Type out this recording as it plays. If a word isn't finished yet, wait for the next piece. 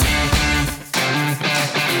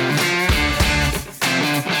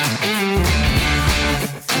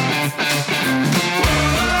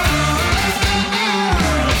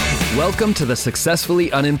Welcome to the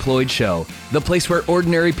Successfully Unemployed Show, the place where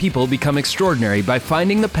ordinary people become extraordinary by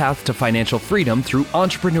finding the path to financial freedom through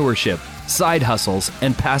entrepreneurship, side hustles,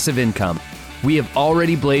 and passive income. We have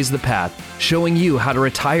already blazed the path, showing you how to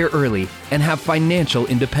retire early and have financial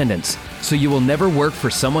independence, so you will never work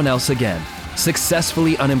for someone else again.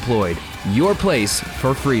 Successfully Unemployed, your place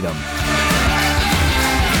for freedom.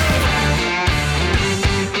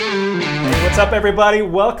 What's up, everybody?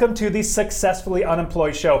 Welcome to the Successfully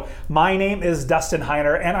Unemployed Show. My name is Dustin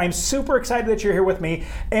Heiner, and I'm super excited that you're here with me.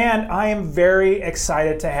 And I am very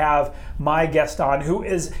excited to have my guest on, who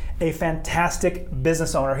is a fantastic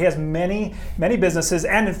business owner. He has many businesses,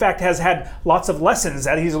 and in fact has had lots of lessons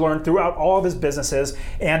that he's learned throughout all of his businesses.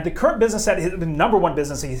 And the current business, the number one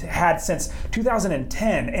business he's had since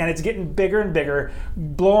 2010, and it's getting bigger and bigger,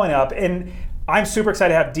 blowing up. And I'm super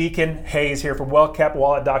excited to have Deacon Hayes here from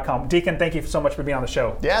wellkeptwallet.com. Deacon, thank you so much for being on the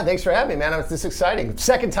show. Yeah, thanks for having me, man. It's exciting.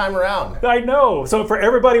 Second time around. I know. So for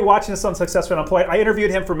everybody watching this on Successfully Unemployed, I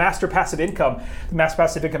interviewed him for Master Passive Income, the Master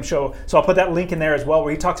Passive Income show. So I'll put that link in there as well,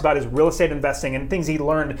 where he talks about his real estate investing and things he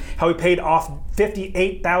learned, how he paid off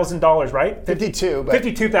 $58,000, right? 52.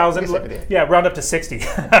 $52,000. Yeah, round up to 60.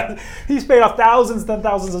 He's paid off thousands and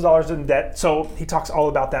thousands of dollars in debt. So he talks all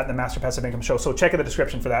about that in the Master Passive Income show. So check in the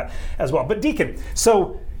description for that as well. But Deacon,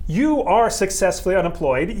 so you are successfully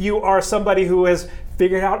unemployed. You are somebody who has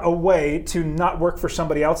figured out a way to not work for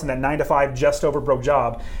somebody else in that 9-to-5 just over broke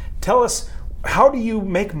job. Tell us, how do you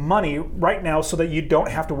make money right now so that you don't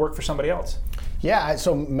have to work for somebody else? Yeah,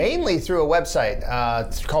 so mainly through a website.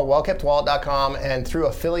 It's called wellkeptwallet.com, and through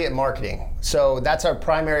affiliate marketing. So that's our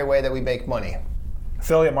primary way that we make money.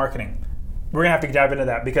 Affiliate marketing. We're gonna have to dive into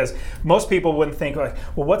that, because most people wouldn't think like,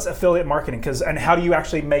 well, what's affiliate marketing? And how do you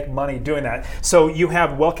actually make money doing that? So you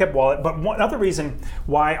have Well Kept Wallet, but one other reason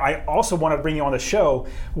why I also wanted to bring you on the show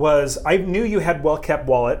was I knew you had Well Kept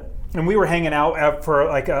Wallet, and we were hanging out for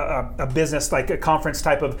like a business, like a conference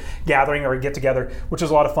type of gathering or a get together, which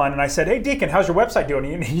was a lot of fun. And I said, hey Deacon, how's your website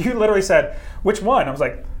doing? And you literally said, which one? I was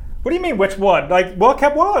like, what do you mean, which one? Like, Well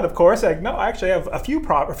Kept Wallet, of course. Like, no, I actually have a few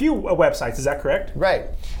websites. Is that correct? Right.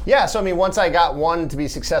 Yeah. So I mean, once I got one to be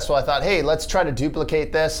successful, I thought, hey, let's try to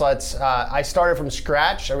duplicate this. I started from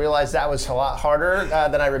scratch. I realized that was a lot harder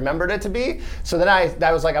than I remembered it to be. So then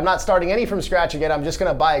I was like, I'm not starting any from scratch again. I'm just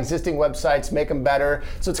going to buy existing websites, make them better.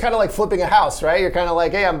 So it's kind of like flipping a house, right? You're kind of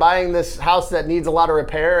like, hey, I'm buying this house that needs a lot of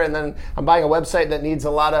repair, and then I'm buying a website that needs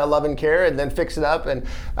a lot of love and care, and then fix it up and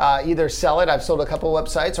either sell it. I've sold a couple of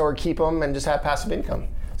websites, or keep them and just have passive income.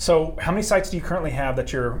 So how many sites do you currently have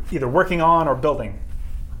that you're either working on or building?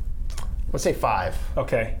 Let's say 5.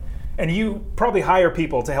 Okay. And you probably hire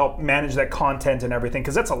people to help manage that content and everything,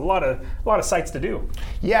 because that's a lot of sites to do.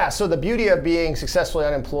 Yeah, so the beauty of being successfully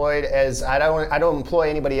unemployed is I don't employ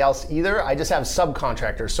anybody else either. I just have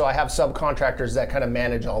subcontractors. So I have subcontractors that kind of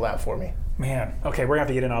manage all that for me. Man, okay, we're gonna have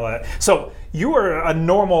to get into all that. So you are a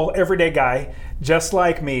normal, everyday guy, just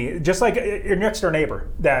like me, just like your next door neighbor,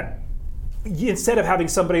 that instead of having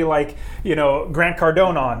somebody like, Grant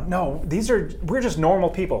Cardone on, no, we're just normal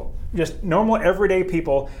people, just normal everyday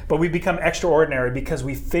people, but we become extraordinary because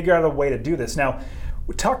we figure out a way to do this. Now,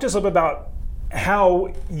 talk to us a little bit about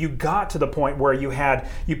how you got to the point where you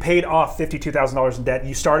paid off $52,000 in debt.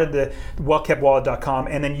 You started the wellkeptwallet.com,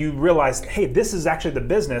 and then you realized, hey, this is actually the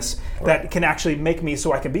business that can actually make me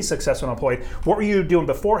so I can be successful and employed. What were you doing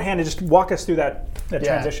beforehand? And just walk us through that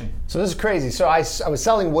transition. So this is crazy. So I was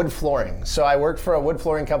selling wood flooring. So I worked for a wood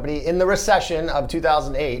flooring company in the recession of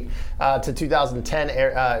 2008 to 2010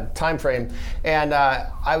 timeframe, and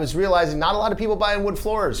I was realizing not a lot of people buying wood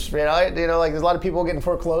floors. Like there's a lot of people getting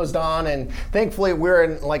foreclosed on, and thankfully, we're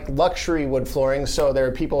in like luxury wood flooring, so there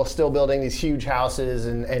are people still building these huge houses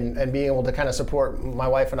and being able to kind of support my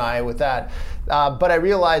wife and I with that. But I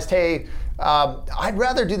realized, hey, I'd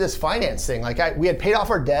rather do this finance thing. We had paid off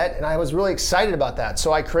our debt, and I was really excited about that.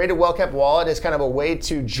 So I created Well Kept Wallet as kind of a way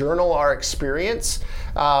to journal our experience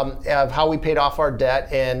of how we paid off our debt,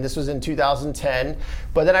 and this was in 2010.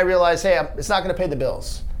 But then I realized, hey, it's not going to pay the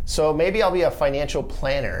bills. So maybe I'll be a financial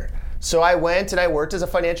planner. So I went and I worked as a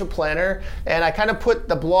financial planner, and I kind of put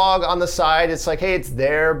the blog on the side. It's like, hey, it's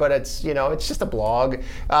there, but it's just a blog.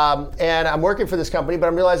 And I'm working for this company, but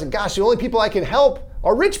I'm realizing, gosh, the only people I can help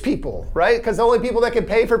are rich people, right? Because the only people that can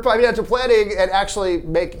pay for financial planning and actually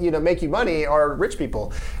make you money are rich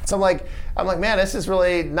people. So I'm like, man, this is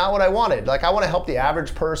really not what I wanted. Like, I want to help the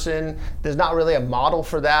average person. There's not really a model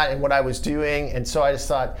for that in what I was doing. And so I just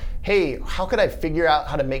thought, hey, how could I figure out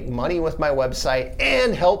how to make money with my website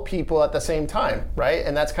and help people at the same time, right?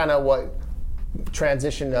 And that's kind of what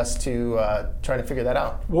transitioned us to trying to figure that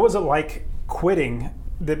out. What was it like quitting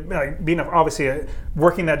being obviously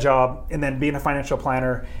working that job and then being a financial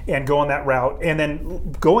planner and going that route and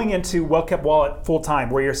then going into Well Kept Wallet full time,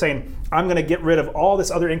 where you're saying, I'm going to get rid of all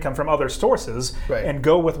this other income from other sources and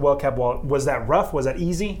go with Well Kept Wallet. Was that rough? Was that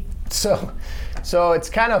easy? So it's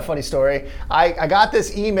kind of a funny story. I got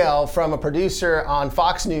this email from a producer on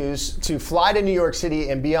Fox News to fly to New York City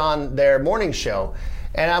and be on their morning show.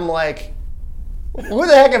 And I'm like, who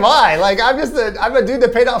the heck am I? Like, I'm a dude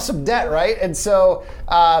that paid off some debt, right? And so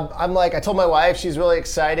I'm like, I told my wife, she's really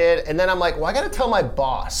excited. And then I'm like, well, I got to tell my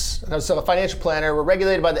boss. So a financial planner, we're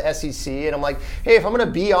regulated by the SEC. And I'm like, hey, if I'm going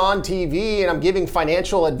to be on TV and I'm giving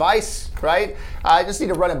financial advice, right? I just need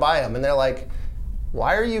to run it by them. And they're like,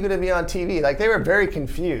 why are you going to be on TV? Like, they were very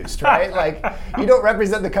confused, right? Like, you don't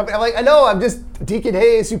represent the company. I'm like, I know, I'm just Deacon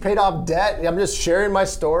Hayes who paid off debt. I'm just sharing my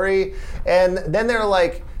story. And then they're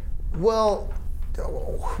like, well,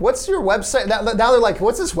 what's your website? Now they're like,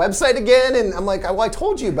 what's this website again? And I'm like, well, I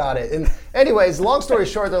told you about it. And anyways, long story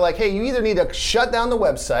short, they're like, hey, you either need to shut down the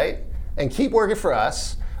website and keep working for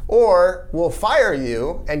us, or we'll fire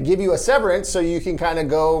you and give you a severance so you can kind of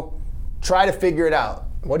go try to figure it out.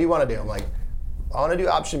 What do you want to do? I'm like, I want to do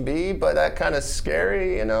option B, but that kind of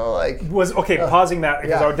scary, you know, like. Pausing that,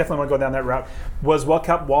 because I would definitely want to go down that route. Was Well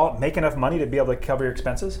Kept Wallet make enough money to be able to cover your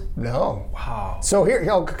expenses? No. Wow. So here,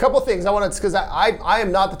 a couple things I want to, because I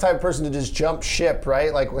am not the type of person to just jump ship,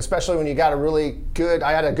 right? Like, especially when you got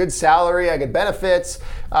I had a good salary, I had benefits,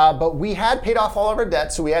 but we had paid off all of our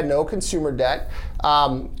debt, so we had no consumer debt.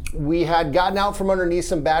 We had gotten out from underneath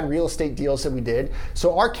some bad real estate deals that we did.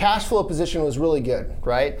 So our cash flow position was really good,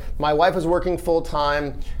 right? My wife was working full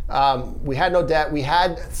time. We had no debt. We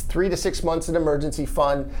had 3 to 6 months in emergency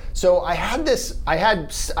fund. So I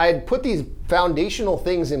had put these foundational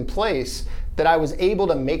things in place that I was able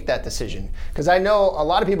to make that decision. Because I know a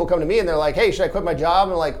lot of people come to me and they're like, hey, should I quit my job?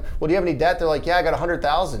 And I'm like, well, do you have any debt? They're like, yeah, I got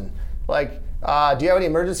 100,000. Like, do you have any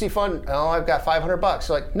emergency fund? Oh, I've got $500.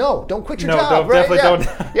 So like, no, don't quit your job. Definitely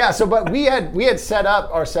don't. Yeah. So, but we had set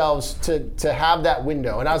up ourselves to have that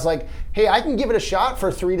window, and I was like, hey, I can give it a shot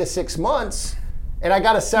for 3 to 6 months, and I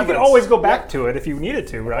got a severance. You could always go back to it if you needed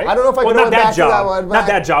to, right? I don't know if I could have went back to that one. Not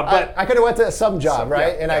that job, but I could have went to some job,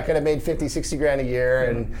 right? And I could have made 50, 60 grand a year,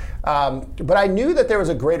 and but I knew that there was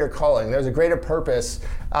a greater calling, there was a greater purpose,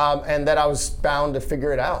 and that I was bound to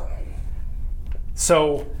figure it out.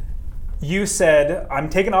 So. You said, I'm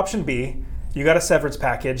taking option B, you got a severance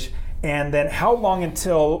package, and then how long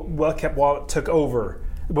until Well Kept Wallet took over?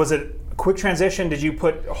 Was it a quick transition? Did you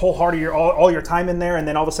put all your time in there and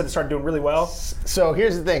then all of a sudden start doing really well? So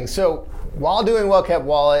here's the thing. So while doing Well Kept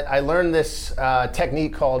Wallet, I learned this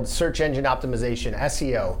technique called search engine optimization,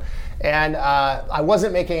 SEO. And I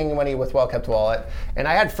wasn't making any money with Well Kept Wallet. And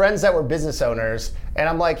I had friends that were business owners, and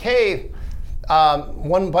I'm like, hey,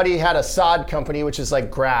 one buddy had a sod company, which is like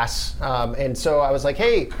grass. And so I was like,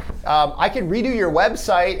 hey, I could redo your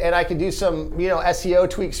website and I could do some, SEO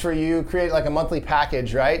tweaks for you, create like a monthly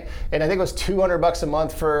package, right? And I think it was $200 a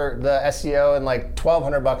month for the SEO and like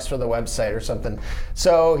 $1,200 for the website or something.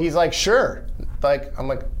 So he's like, sure. I'm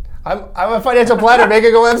like, I'm a financial planner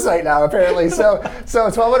making a website now, apparently. So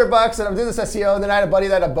 $1,200, and I'm doing this SEO. And then I had a buddy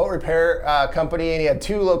that had a boat repair company, and he had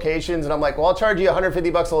 2 locations. And I'm like, well, I'll charge you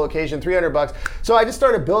 $150 a location, $300. So I just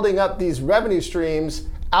started building up these revenue streams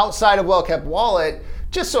outside of Well Kept Wallet,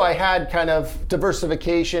 just so I had kind of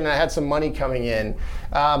diversification. And I had some money coming in.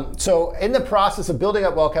 So in the process of building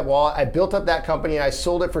up Well Kept Wallet, I built up that company, and I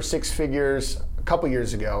sold it for 6 figures. A couple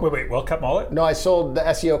years ago. Wait, Well Kept Wallet? No, I sold the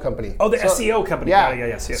SEO company. Oh, the SEO company. Yeah.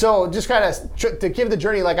 Yes. So just kind of to give the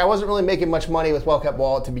journey, like I wasn't really making much money with Well Kept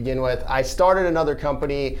Wallet to begin with. I started another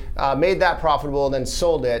company, made that profitable, and then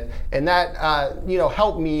sold it, and that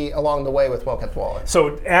helped me along the way with Well Kept Wallet.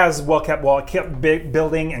 So as Well Kept Wallet kept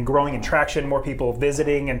building and growing in traction, more people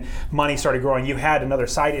visiting, and money started growing, you had another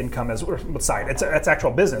side income it's actual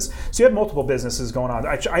business. So you had multiple businesses going on,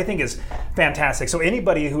 which I think is fantastic. So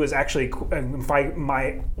anybody who is actually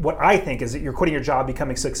what I think is that you're quitting your job,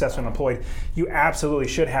 becoming successful and employed, you absolutely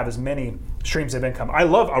should have as many streams of income. I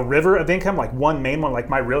love a river of income, like one main one, like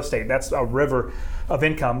my real estate. That's a river of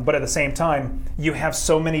income. But at the same time, you have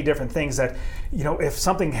so many different things that, if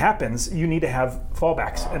something happens, you need to have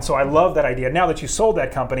fallbacks. And so I love that idea. Now that you sold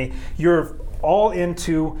that company, you're all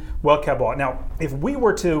into Well Kept Wallet. Now, if we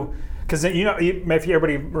were to, because if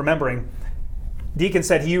everybody remembering, Deacon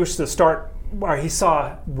said he used to start, or he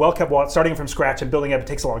saw Well Kept Wallet starting from scratch and building up. It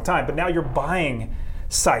takes a long time, but now you're buying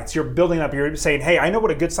sites. You're building up. You're saying, hey, I know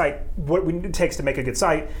what it takes to make a good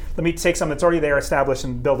site. Let me take something that's already there, established,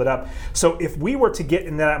 and build it up. So if we were to get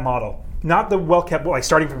into that model, not the well-kept, like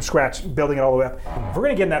starting from scratch, building it all the way up. If we're going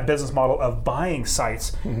to get in that business model of buying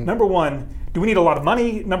sites, number one, do we need a lot of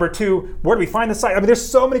money? Number two, where do we find the site? I mean, there's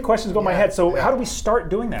so many questions going in my head. So how do we start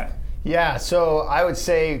doing that? Yeah, so I would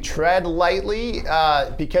say tread lightly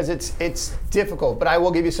because it's difficult, but I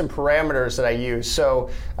will give you some parameters that I use. So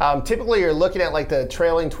typically you're looking at like the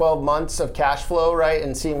trailing 12 months of cash flow, right,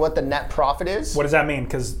 and seeing what the net profit is. What does that mean?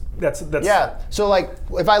 Because that's yeah. So like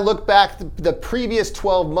if I look back the previous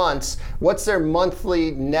 12 months, what's their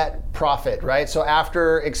monthly net profit, right? So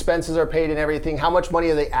after expenses are paid and everything, how much money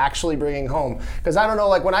are they actually bringing home? Because I don't know,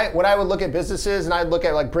 like when I would look at businesses, and I'd look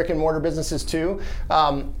at like brick and mortar businesses too,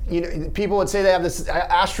 people would say they have this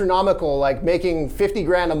astronomical, like making 50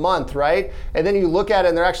 grand a month, right? And then you look at it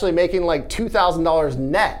and they're actually making like $2,000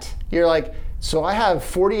 net. You're like, so I have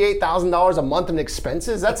 $48,000 a month in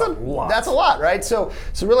expenses. That's a lot. That's a lot, right? So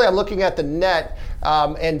really, I'm looking at the net,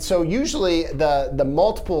 and so usually the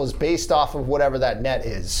multiple is based off of whatever that net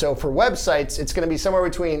is. So for websites, it's going to be somewhere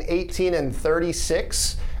between 18 and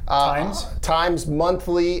 36. Times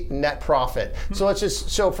monthly net profit. So let's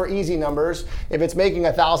so for easy numbers, if it's making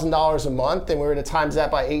 $1,000 a month and we were to times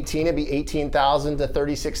that by 18, it'd be $18,000 to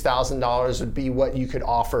 $36,000 would be what you could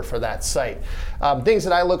offer for that site. Things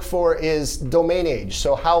that I look for is domain age.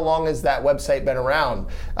 So how long has that website been around?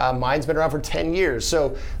 Mine's been around for 10 years.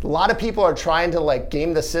 So a lot of people are trying to like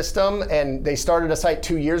game the system, and they started a site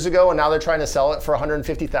 2 years ago and now they're trying to sell it for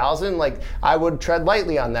 $150,000. Like I would tread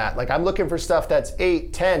lightly on that. Like I'm looking for stuff that's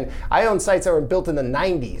 8, 10. I own sites that were built in the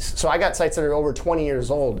 90s. So I got sites that are over 20 years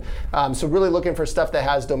old. So really looking for stuff that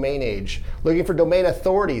has domain age. Looking for domain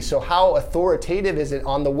authority. So how authoritative is it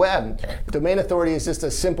on the web? Domain authority is just a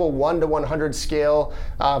simple 1 to 100 scale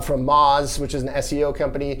from Moz, which is an SEO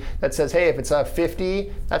company that says, hey, if it's a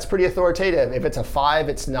 50, that's pretty authoritative. If it's a 5,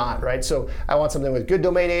 it's not, right? So I want something with good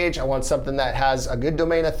domain age. I want something that has a good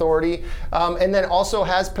domain authority, and then also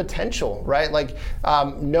has potential, right? Like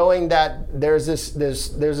knowing that there's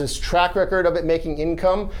this track record of it making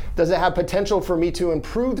income. Does it have potential for me to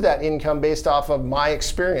improve that income based off of my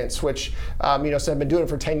experience, which, so I've been doing it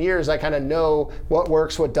for 10 years. I kind of know what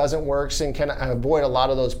works, what doesn't work, and can avoid a lot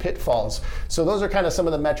of those pitfalls. So those are kind of some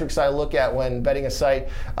of the metrics I look at when betting a site.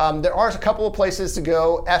 There are a couple of places to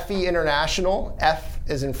go. FE International, F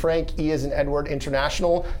is in Frank, E is in Edward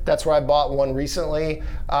International. That's where I bought one recently.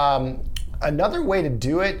 Another way to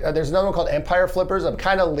do it, there's another one called Empire Flippers. I'm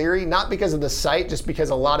kind of leery, not because of the site, just because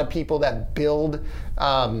a lot of people that build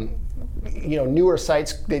newer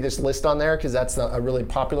sites, they just list on there because that's a really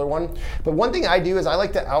popular one. But one thing I do is I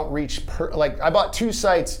like to outreach, I bought 2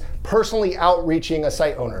 sites personally outreaching a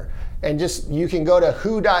site owner. And just, you can go to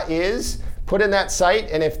who.is, put in that site,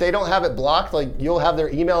 and if they don't have it blocked, like you'll have their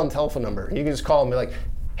email and telephone number. You can just call them and be like,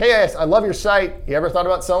 hey, I love your site. You ever thought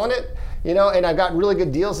about selling it? And I've got really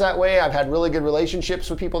good deals that way. I've had really good relationships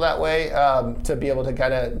with people that way to be able to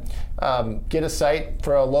kind of get a site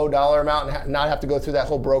for a low dollar amount and not have to go through that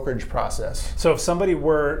whole brokerage process. So if somebody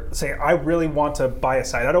were saying, I really want to buy a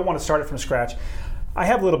site, I don't want to start it from scratch, I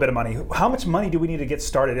have a little bit of money. How much money do we need to get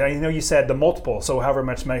started? I know you said the multiple, so however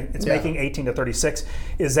much money it's making, 18 to 36.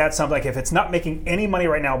 Is that something, like if it's not making any money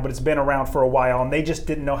right now, but it's been around for a while and they just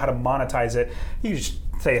didn't know how to monetize it, you just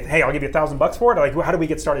say, hey, I'll give you $1,000 for it? Like, how do we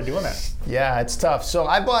get started doing that? Yeah, it's tough. So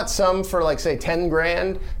I bought some for like, say, 10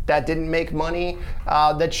 grand that didn't make money.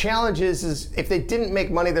 The challenge is if they didn't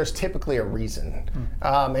make money, there's typically a reason.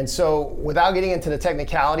 And so without getting into the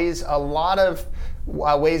technicalities, a lot of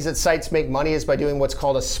ways that sites make money is by doing what's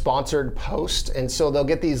called a sponsored post. And so they'll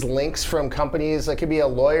get these links from companies. It could be a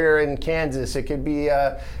lawyer in Kansas. It could be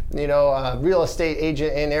a real estate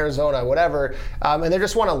agent in Arizona, whatever. And they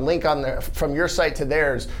just want to link on there from your site to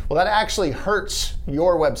theirs. Well, that actually hurts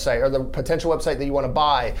your website or the potential website that you want to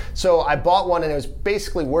buy. So I bought one and it was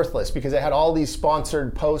basically worthless because it had all these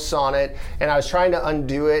sponsored posts on it. And I was trying to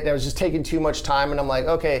undo it and it was just taking too much time. And I'm like,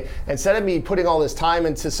 okay, instead of me putting all this time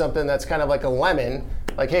into something that's kind of like a lemon,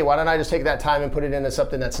 like, hey, why don't I just take that time and put it into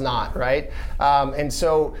something that's not, right? And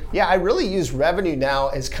so, I really use revenue now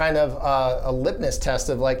as kind of a litmus test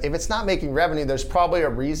of like, if it's not making revenue, there's probably a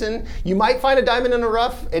reason. You might find a diamond in the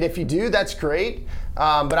rough, and if you do, that's great.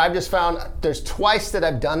 But I've just found there's twice that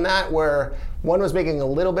I've done that where one was making a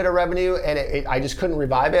little bit of revenue and I just couldn't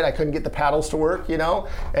revive it. I couldn't get the paddles to work,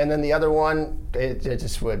 and then the other one, it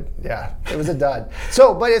just would, it was a dud.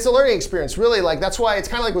 So, but it's a learning experience, really. Like, that's why it's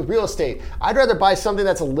kind of like with real estate. I'd rather buy something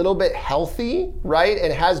that's a little bit healthy, right,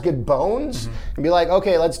 and has good bones, and be like,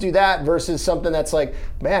 okay, let's do that, versus something that's like,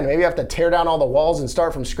 man, maybe I have to tear down all the walls and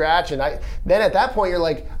start from scratch. And then at that point, you're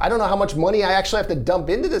like, I don't know how much money I actually have to dump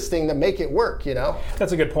into this thing to make it work,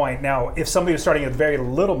 That's a good point. Now, if somebody was starting with very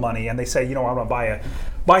little money and they say, I'm going to buy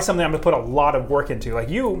buy something I'm going to put a lot of work into. Like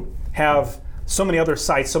you have so many other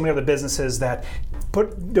sites, so many other businesses that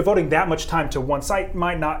devoting that much time to one site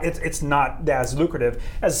might not, it's not as lucrative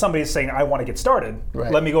as somebody saying, I want to get started. Right.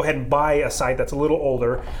 Let me go ahead and buy a site that's a little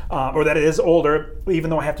older, or that is older, even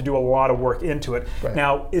though I have to do a lot of work into it. Right.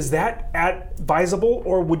 Now, is that advisable,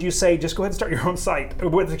 or would you say just go ahead and start your own site?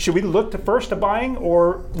 Should we look first to buying,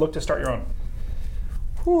 or look to start your own?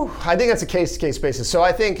 I think that's a case-to-case basis. So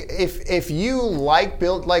I think if you like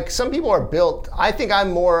build, like some people are built, I think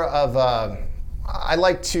I'm more of I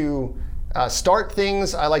like to start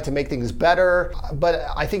things. I like to make things better. But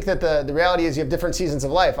I think that the reality is you have different seasons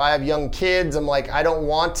of life. I have young kids. I'm like, I don't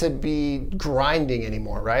want to be grinding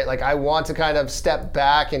anymore, right? Like I want to kind of step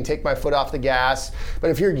back and take my foot off the gas.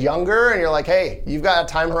 But if you're younger and you're like, hey, you've got a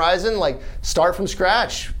time horizon, like start from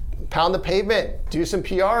scratch. Pound the pavement, do some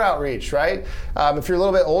PR outreach, right? If you're a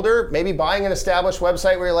little bit older, maybe buying an established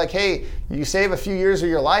website where you're like, hey, you save a few years of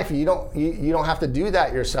your life, you don't have to do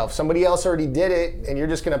that yourself. Somebody else already did it, and you're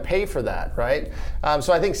just going to pay for that, right?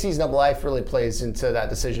 So I think season of life really plays into that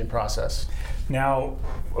decision process. Now,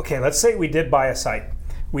 okay, let's say we did buy a site.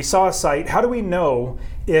 We saw a site. How do we know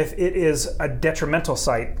if it is a detrimental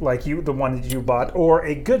site like the one that you bought, or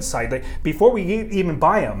a good site? Like before we even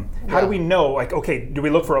buy them, how do we know? Like, okay, do we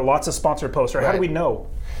look for lots of sponsored posts, or how do we know?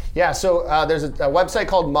 Yeah, so there's a website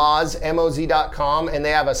called Moz, M-O-Z.com, and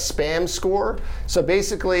they have a spam score. So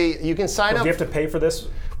basically, you can sign up. Do you have to pay for this?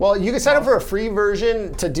 Well, you can sign up for a free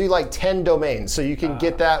version to do like 10 domains. So you can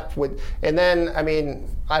get that and then, I mean,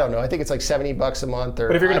 I don't know, I think it's like $70 a month.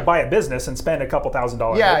 But if you're going to buy a business and spend a couple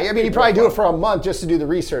 $1,000s. Yeah, I mean, you probably do it for a month just to do the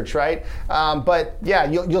research, right? But yeah,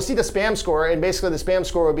 you'll see the spam score, and basically the spam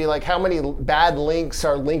score would be like how many bad links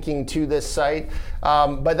are linking to this site.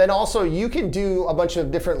 But then also you can do a bunch of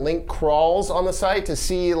different link crawls on the site to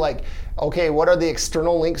see like, okay, what are the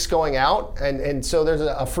external links going out? And so there's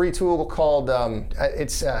a free tool called,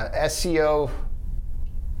 it's SEO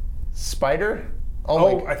Spider.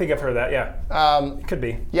 Oh, I think I've heard that, yeah. It could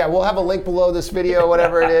be. Yeah, we'll have a link below this video,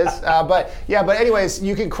 whatever it is. But anyways,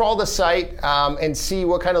 you can crawl the site and see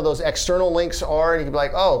what kind of those external links are, and you can be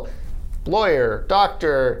like, oh, lawyer,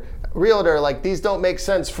 doctor, realtor, like these don't make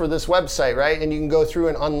sense for this website, right? And you can go through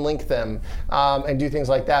and unlink them and do things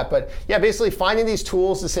like that. But yeah, basically finding these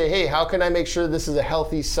tools to say, hey, how can I make sure this is a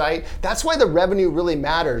healthy site? That's why the revenue really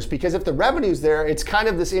matters, because if the revenue's there, it's kind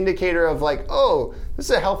of this indicator of like, oh, this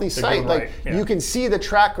is a healthy site. Like you can see the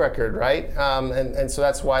track record, right? And so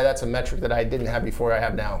that's why that's a metric that I didn't have before I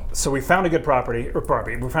have now. So we found a good property.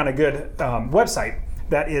 We found a good website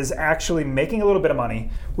that is actually making a little bit of money.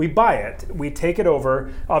 We buy it, we take it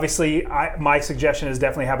over. Obviously, my suggestion is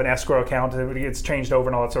definitely have an escrow account. It gets changed over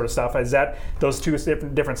and all that sort of stuff. Is that those two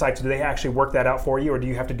different sites, do they actually work that out for you, or do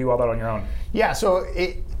you have to do all that on your own? Yeah, so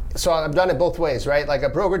I've done it both ways, right? Like a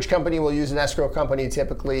brokerage company will use an escrow company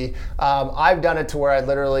typically. I've done it to where I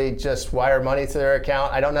literally just wire money to their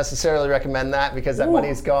account. I don't necessarily recommend that because that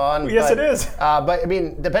money's gone. Yes, it is. But I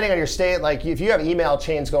mean, depending on your state, like if you have email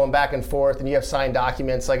chains going back and forth and you have signed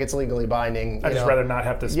documents, like it's legally binding. I'd just rather not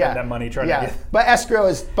have to spend that money trying to get. But escrow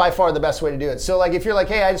is by far the best way to do it. So like if you're like,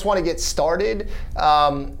 hey, I just want to get started,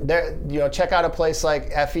 check out a place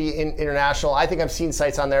like FE International. I think I've seen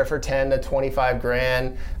sites on there for 10 to 25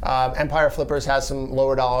 grand. Empire Flippers has some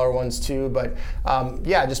lower dollar ones too, but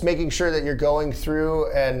just making sure that you're going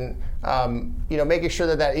through and making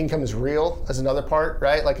sure that income is real is another part,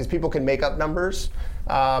 right? Like, because people can make up numbers.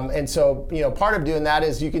 And so, part of doing that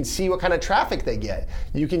is you can see what kind of traffic they get.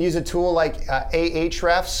 You can use a tool like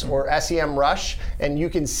Ahrefs or SEMrush, and you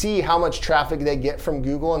can see how much traffic they get from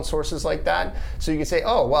Google and sources like that. So you can say,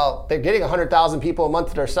 oh, well, they're getting 100,000 people a month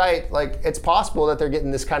to their site. Like, it's possible that they're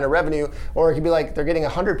getting this kind of revenue. Or it could be like they're getting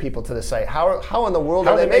 100 people to the site. How in the world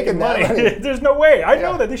are they making money? There's no way. I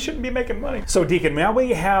know that they shouldn't be making money. So, Deacon, now we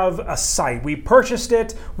have a site. We purchased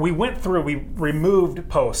it. We went through. We removed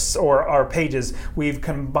posts or our pages. We've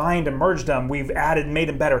combined and merged them. We've added, made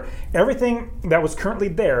them better. Everything that was currently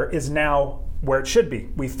there is now where it should be.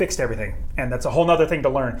 We fixed everything, and that's a whole nother thing to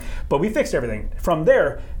learn. But we fixed everything. From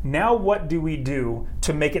there, now what do we do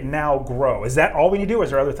to make it now grow? Is that all we need to do, or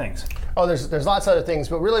is there other things? Oh, there's lots of other things,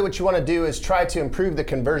 but really what you want to do is try to improve the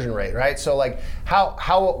conversion rate, right? So like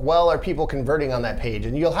how well are people converting on that page?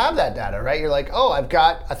 And you'll have that data, right? You're like, oh, I've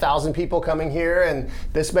got 1,000 people coming here and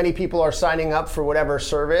this many people are signing up for whatever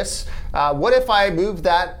service. What if I move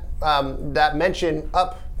that mention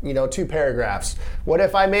up 2 paragraphs? What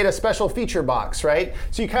if I made a special feature box, right?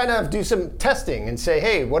 So you kind of do some testing and say,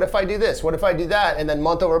 hey, what if I do this? What if I do that? And then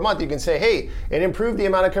month over month, you can say, hey, it improved the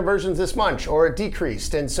amount of conversions this month, or it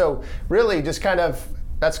decreased. And so really just kind of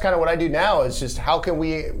That's kind of what I do now, is just how can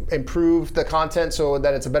we improve the content so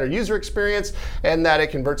that it's a better user experience and that it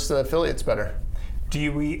converts to affiliates better.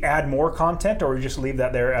 Do we add more content, or we just leave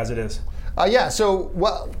that there as it is? Yeah, so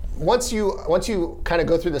once you kind of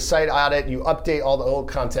go through the site audit, you update all the old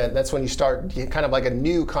content, that's when you start kind of like a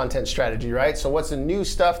new content strategy, right? So what's the new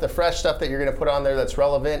stuff, the fresh stuff that you're gonna put on there that's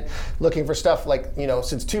relevant? Looking for stuff like,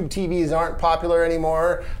 since tube TVs aren't popular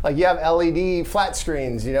anymore, like you have LED flat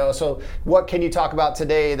screens, so what can you talk about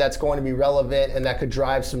today that's going to be relevant and that could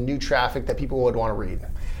drive some new traffic that people would wanna read?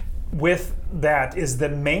 With that, is the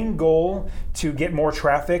main goal to get more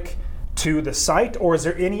traffic to the site, or is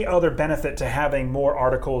there any other benefit to having more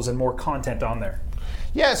articles and more content on there?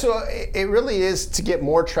 Yeah, so it really is to get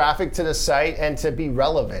more traffic to the site and to be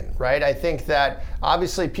relevant, right? I think that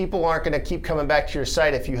obviously people aren't going to keep coming back to your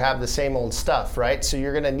site if you have the same old stuff, right? So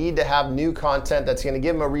you're going to need to have new content that's going to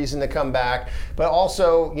give them a reason to come back, but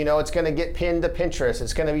also, it's going to get pinned to Pinterest.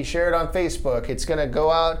 It's going to be shared on Facebook. It's going to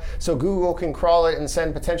go out so Google can crawl it and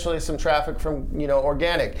send potentially some traffic from,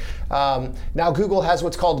 organic. Now Google has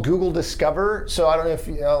what's called Google Discover. So I don't know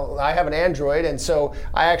if I have an Android, and so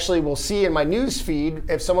I actually will see in my news feed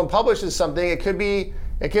if someone publishes something. It could be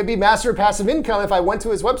Master of Passive Income. If I went to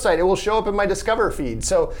his website, it will show up in my Discover feed.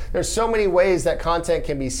 So there's so many ways that content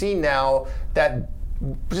can be seen now that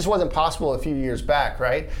just wasn't possible a few years back,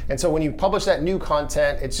 right? And so when you publish that new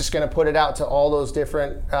content, it's just going to put it out to all those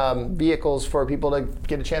different vehicles for people to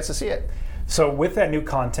get a chance to see it. So with that new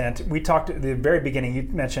content, we talked at the very beginning, you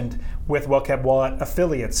mentioned with Well Kept Wallet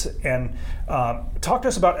affiliates, and talk to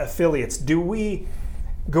us about affiliates. Do we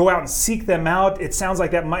go out and seek them out? It sounds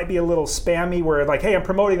like that might be a little spammy, where like, hey, I'm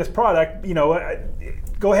promoting this product,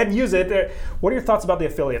 go ahead and use it. What are your thoughts about the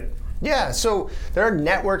affiliate? Yeah, so there are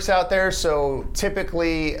networks out there. So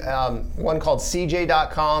typically one called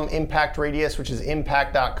CJ.com, Impact Radius, which is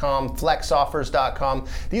impact.com, flexoffers.com.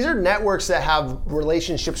 These are networks that have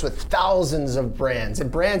relationships with thousands of brands, and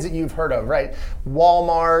brands that you've heard of, right?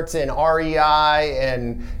 Walmart and REI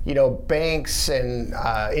and banks and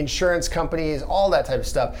insurance companies, all that type of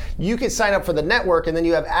stuff. You can sign up for the network, and then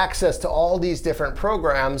you have access to all these different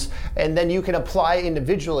programs, and then you can apply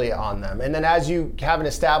individually on them. And then as you have an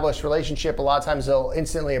established relationship, a lot of times they'll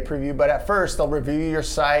instantly approve you, but at first they'll review your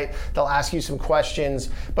site, they'll ask you some questions,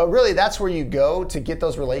 but really that's where you go to get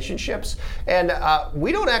those relationships. And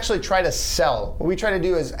we don't actually try to sell. What we try to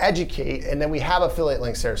do is educate, and then we have affiliate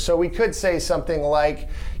links there. So we could say something like,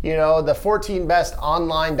 the 14 best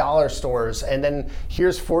online dollar stores, and then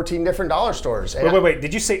here's 14 different dollar stores. And Wait.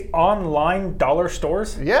 Did you say online dollar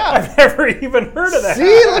stores? Yeah. I've never even heard of that.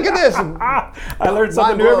 See, look at this. I learn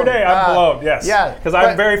something new every day. I'm blown, yes. Yeah. Because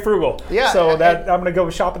I'm very frugal. Yeah. So I'm going to go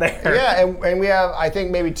shop there. Yeah, and we have, I think,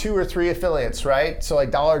 maybe 2 or 3 affiliates, right? So like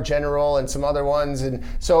Dollar General and some other ones. And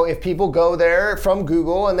so if people go there from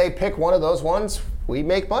Google and they pick one of those ones, we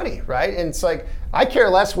make money, right? And it's like, I care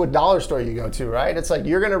less what dollar store you go to, right? It's like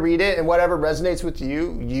you're going to read it, and whatever resonates with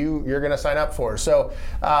you're going to sign up for. So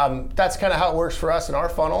that's kind of how it works for us in our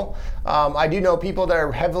funnel. I do know people that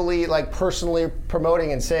are heavily personally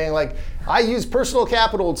promoting and saying like, I use personal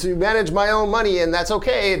capital to manage my own money, and that's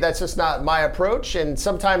okay. That's just not my approach. And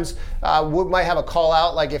sometimes we might have a call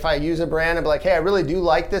out, like if I use a brand and be like, hey, I really do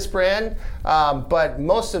like this brand, but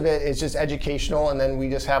most of it is just educational, and then we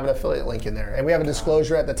just have an affiliate link in there. And we have a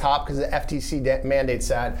disclosure at the top because the FTC mandates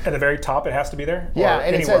that. At the very top, it has to be there? Yeah, or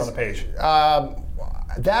and anywhere it says, on the page?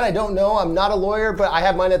 That I don't know. I'm not a lawyer, but I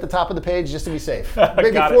have mine at the top of the page just to be safe.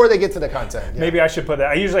 Maybe before they get to the content. Yeah. Maybe I should put that.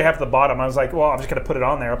 I usually have it at the bottom. I was like, well, I'm just going to put it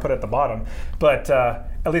on there. I'll put it at the bottom. But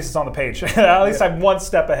at least it's on the page. At least I'm one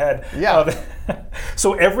step ahead. Yeah.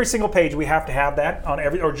 So every single page we have to have that on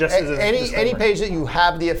every, or just as a any page that you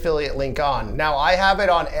have the affiliate link on. Now I have it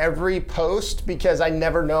on every post because I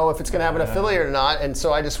never know if it's going to have an affiliate or not, and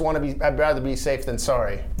so I just want to be. I'd rather be safe than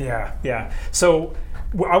sorry. Yeah. So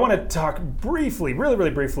I want to talk briefly,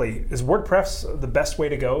 really briefly. Is WordPress the best way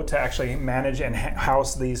to go to actually manage and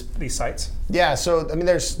house these sites? Yeah. So I mean,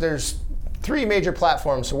 there's 3 major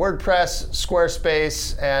platforms: so WordPress,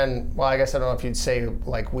 Squarespace, and I guess I don't know if you'd say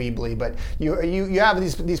like Weebly, but you have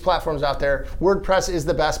these platforms out there. WordPress is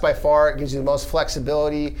the best by far. It gives you the most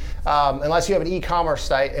flexibility. Unless you have an e-commerce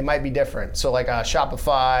site, it might be different. So like a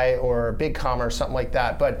Shopify or BigCommerce, something like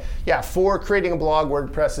that. But yeah, for creating a blog,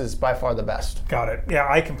 WordPress is by far the best. Got it. Yeah,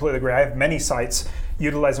 I completely agree. I have many sites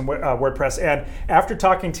utilizing WordPress, and after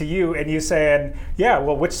talking to you and you saying, yeah,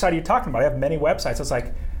 well, which site are you talking about? I have many websites. It's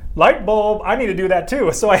like, light bulb, I need to do that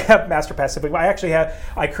too. So I have Master Pacific.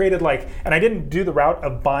 I created and I didn't do the route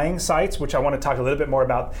of buying sites, which I want to talk a little bit more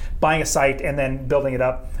about, buying a site and then building it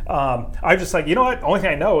up. I was just like, you know what? The only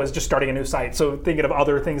thing I know is just starting a new site. So thinking of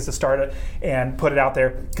other things to start it and put it out there.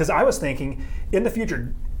 Because I was thinking in the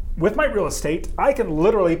future, with my real estate, I can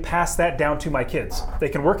literally pass that down to my kids. They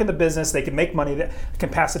can work in the business, they can make money, they can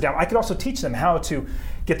pass it down. I can also teach them how to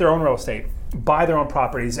get their own real estate, buy their own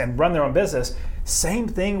properties, and run their own business. Same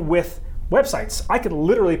thing with websites. I could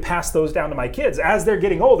literally pass those down to my kids. As they're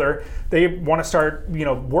getting older, they want to start,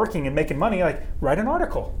 working and making money, like write an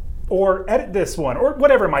article or edit this one or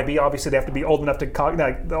whatever it might be. Obviously, they have to be old enough to,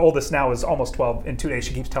 the oldest now is almost 12 in 2 days.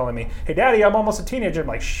 She keeps telling me, hey, Daddy, I'm almost a teenager. I'm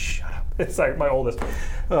like, shut up. It's like my oldest.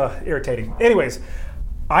 Irritating. Anyways,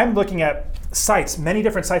 I'm looking at sites, many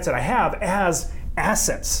different sites that I have as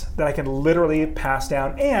assets that I can literally pass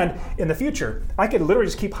down. And in the future, I could literally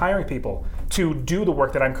just keep hiring people to do the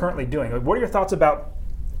work that I'm currently doing. What are your thoughts about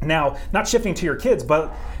now, not shifting to your kids,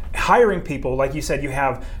 but hiring people? Like you said, you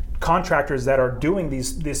have contractors that are doing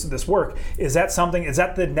this work. Is that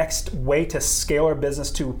the next way to scale our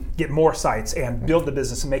business, to get more sites and build the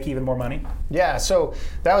business and make even more money? Yeah, so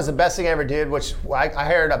that was the best thing I ever did, which I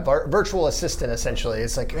hired a virtual assistant essentially.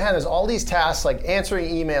 It's like, man, there's all these tasks like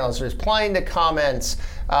answering emails, replying to comments,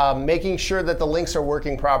 making sure that the links are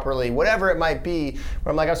working properly, whatever it might be.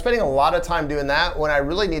 Where I'm like, I'm spending a lot of time doing that when I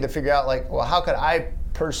really need to figure out like, well, how could I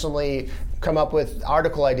personally come up with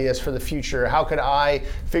article ideas for the future? How could I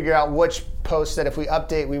figure out which posts that if we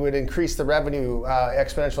update, we would increase the revenue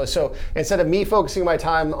exponentially? So instead of me focusing my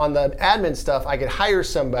time on the admin stuff, I could hire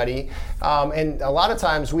somebody. And a lot of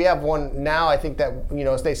times we have one now, I think that,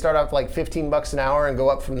 they start off like $15 an hour and go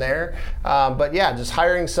up from there. But yeah, just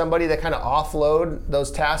hiring somebody that kind of offload those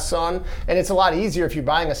tasks on. And it's a lot easier if you're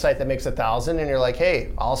buying a site that makes $1,000 and you're like,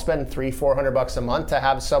 hey, I'll spend $300-400 a month to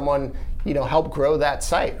have someone help grow that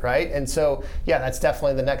site, right? And so, yeah, that's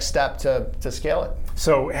definitely the next step to scale it.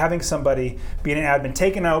 So having somebody being an admin,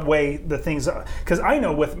 taking away the things, because I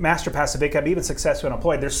know with Master Passive Income, even Successful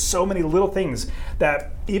Unemployed, there's so many little things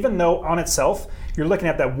that even though on itself, you're looking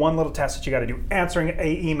at that one little task that you got to do, answering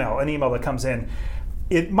an email that comes in.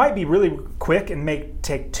 It might be really quick and may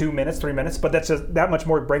take 2 minutes, 3 minutes, but that's just that much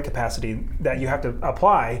more brain capacity that you have to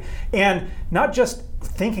apply. And not just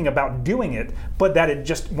thinking about doing it, but that it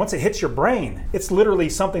just, once it hits your brain, it's literally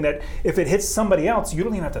something that if it hits somebody else, you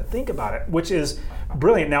don't even have to think about it, which is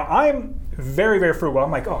brilliant. Now, I'm very, very frugal.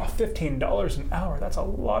 I'm like, $15 an hour, that's a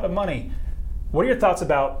lot of money. What are your thoughts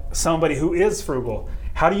about somebody who is frugal?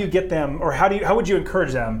 How do you get them, or how would you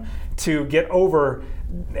encourage them to get over,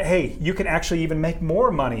 hey, you can actually even make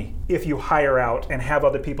more money if you hire out and have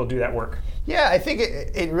other people do that work? Yeah, I think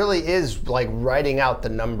it really is like writing out the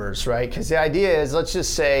numbers, right? Because the idea is, let's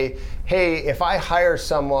just say, hey, if I hire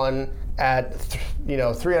someone at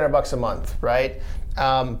 $300 a month, right?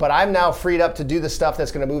 But I'm now freed up to do the stuff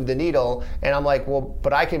that's going to move the needle, and I'm like, well,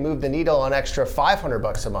 but I can move the needle an extra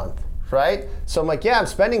 $500 a month, right? So I'm like, yeah, I'm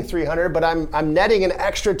spending $300, but I'm netting an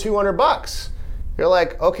extra $200. You're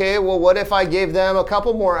like, okay, well, what if I gave them a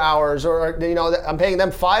couple more hours, or I'm paying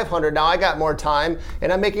them $500, now I got more time,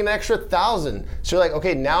 and I'm making an extra $1,000. So you're like,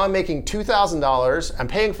 okay, now I'm making $2,000, I'm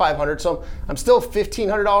paying $500, so I'm still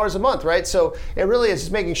 $1,500 a month, right? So it really is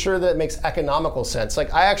just making sure that it makes economical sense.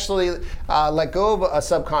 Like I actually let go of a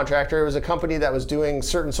subcontractor. It was a company that was doing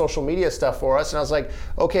certain social media stuff for us, and I was like,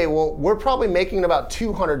 okay, well, we're probably making about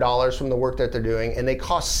 $200 from the work that they're doing, and they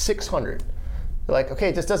cost $600. Like,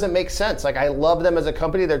 okay, this doesn't make sense. Like, I love them as a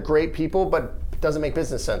company. They're great people, but it doesn't make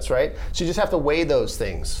business sense, right? So you just have to weigh those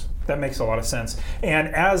things. That makes a lot of sense. And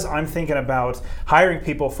as I'm thinking about hiring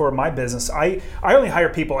people for my business, I only hire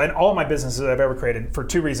people in all my businesses I've ever created for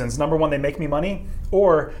 2 reasons. Number one, they make me money,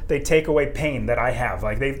 or they take away pain that I have.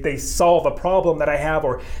 Like they solve a problem that I have,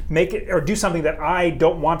 or make it, or do something that I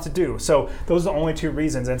don't want to do. So those are the only 2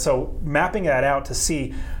 reasons. And so mapping that out to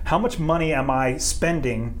see how much money am I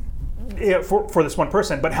spending for this one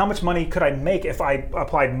person, but how much money could I make if I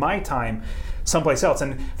applied my time someplace else?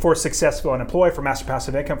 And for Successful Unemployed, for Master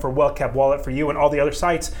Passive Income, for Well Kept Wallet, for you and all the other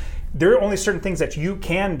sites, there are only certain things that you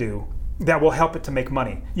can do that will help it to make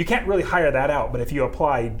money. You can't really hire that out, but if you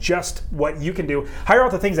apply just what you can do, hire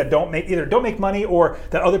out the things that either don't make money or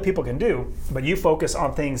that other people can do, but you focus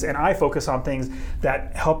on things and I focus on things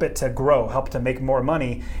that help it to grow, help to make more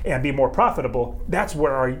money and be more profitable. That's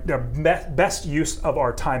where the best use of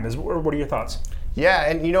our time is. What are your thoughts? Yeah,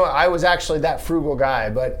 and I was actually that frugal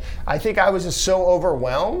guy, but I think I was just so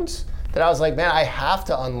overwhelmed that I was like, man, I have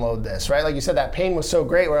to unload this, right? Like you said, that pain was so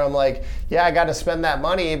great where I'm like, yeah, I got to spend that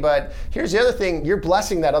money. But here's the other thing, you're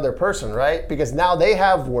blessing that other person, right? Because now they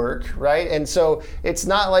have work, right? And so it's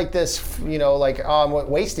not like this, like, oh, I'm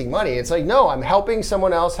wasting money. It's like, no, I'm helping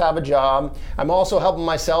someone else have a job. I'm also helping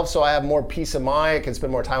myself so I have more peace of mind. I can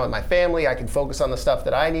spend more time with my family. I can focus on the stuff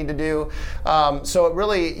that I need to do. So it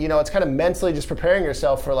really, it's kind of mentally just preparing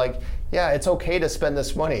yourself for like, yeah, it's okay to spend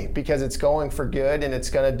this money because it's going for good and it's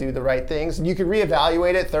going to do the right things. You can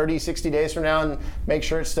reevaluate it 30, 60 days from now and make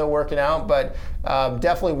sure it's still working out, but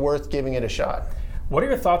definitely worth giving it a shot. What are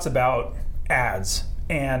your thoughts about ads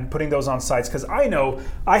and putting those on sites? Because I know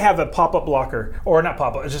I have a pop-up blocker, or not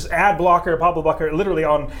pop-up, it's just ad blocker, pop-up blocker, literally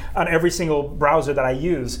on every single browser that I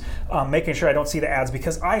use, making sure I don't see the ads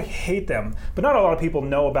because I hate them. But not a lot of people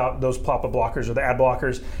know about those pop-up blockers or the ad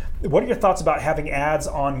blockers. What are your thoughts about having ads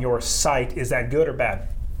on your site? Is that good or bad?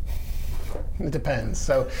 It depends.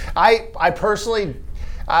 So I personally,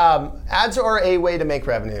 ads are a way to make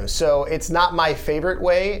revenue. So it's not my favorite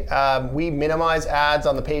way. We minimize ads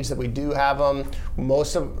on the page that we do have them. A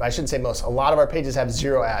lot of our pages have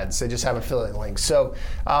 0 ads. They just have affiliate links. So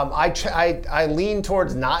I lean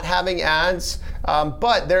towards not having ads,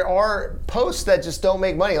 but there are posts that just don't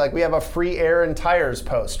make money. Like we have a free air and tires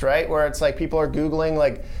post, right? Where it's like people are Googling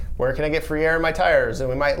like, where can I get free air in my tires? And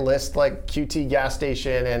we might list like QT gas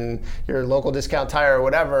station and your local discount tire or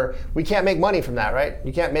whatever. We can't make money from that, right?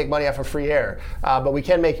 You can't make money off of free air, but we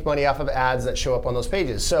can make money off of ads that show up on those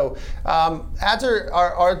pages. So ads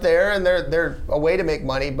are there and they're a way to make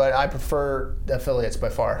money, but I prefer affiliates by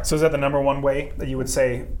far. So is that the number one way that you would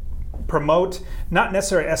say promote, not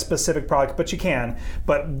necessarily a specific product, but you can,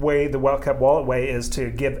 but the Well-Kept Wallet way is to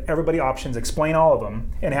give everybody options, explain all of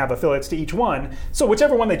them, and have affiliates to each one. So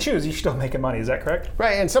whichever one they choose, you're still making money. Is that correct?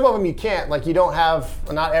 Right, and some of them you can't. Like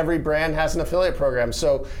not every brand has an affiliate program.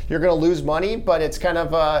 So you're gonna lose money, but it's kind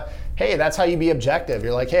of hey, that's how you be objective.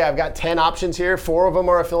 You're like, hey, I've got 10 options here, 4 of them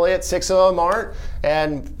are affiliates, 6 of them aren't.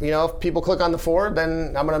 And if people click on the 4,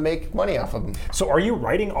 then I'm gonna make money off of them. So are you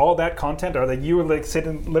writing all that content? Or are you like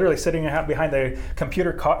literally sitting behind the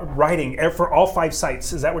computer writing for all 5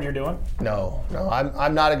 sites? Is that what you're doing? No,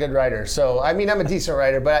 I'm not a good writer. So, I'm a decent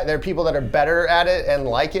writer, but there are people that are better at it and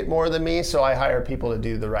like it more than me, so I hire people to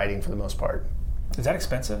do the writing for the most part. Is that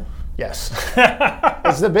expensive? Yes.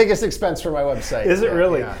 It's the biggest expense for my website. Is it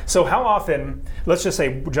really? Yeah. So how often, let's just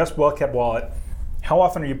say just Well-Kept Wallet, how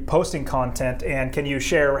often are you posting content, and can you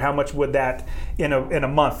share how much would that in a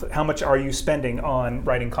month, how much are you spending on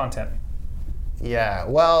writing content? Yeah,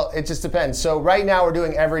 well, it just depends. So right now we're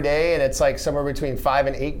doing every day, and it's like somewhere between $5,000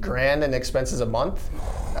 and $8,000 in expenses a month.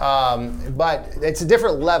 But it's a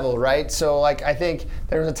different level, right? So like I think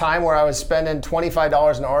there was a time where I was spending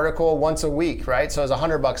 $25 an article once a week, right? So it was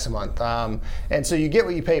 $100 a month. And so you get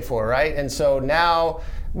what you pay for, right? And so now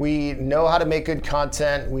we know how to make good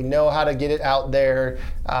content. We know how to get it out there.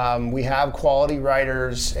 We have quality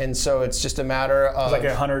writers, and so it's just a matter of like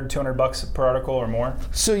 $100, $200 per article or more.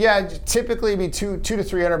 So yeah, typically be $200 to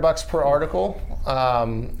 $300 per article,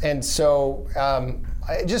 and so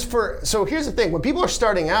so here's the thing: when people are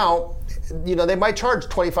starting out, they might charge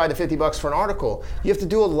 $25 to $50 for an article. You have to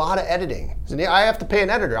do a lot of editing. So I have to pay an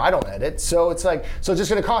editor. I don't edit, so it's like it's just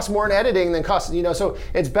going to cost more in editing than cost. So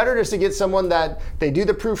it's better just to get someone that they do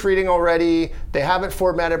the proofreading already, they have it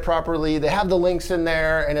formatted properly, they have the links in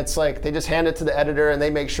there, and it's like they just hand it to the editor and they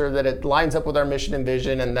make sure that it lines up with our mission and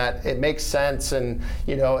vision and that it makes sense, and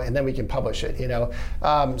and then we can publish it.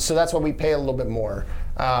 So that's why we pay a little bit more.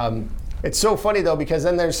 It's so funny though, because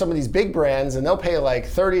then there's some of these big brands and they'll pay like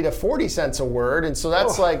 30 to 40 cents a word. And so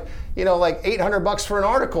that's like $800 for an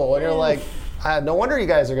article. And you're like, no wonder you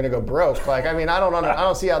guys are going to go broke. Like, I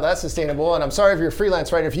don't see how that's sustainable. And I'm sorry if you're a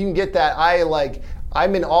freelance writer, if you can get that,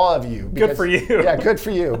 I'm in awe of you. Good for you. Yeah, good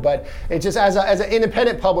for you. But it just, as an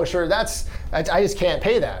independent publisher, I just can't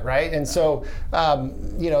pay that, right? And so,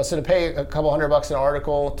 so to pay a couple $100 an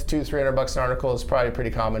article, $200 to $300 an article is probably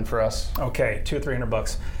pretty common for us. Okay, $200 to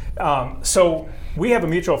 $300. So we have a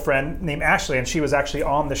mutual friend named Ashley, and she was actually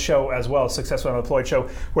on the show as well, Successful Unemployed show,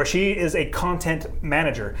 where she is a content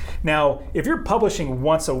manager. Now, if you're publishing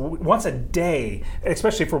once a day,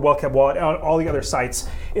 especially for Well-Kept Wallet on all the other sites,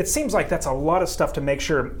 it seems like that's a lot of stuff to make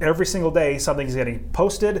sure every single day something's getting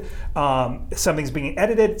posted, something's being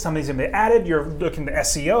edited, something's going to be added. You're looking at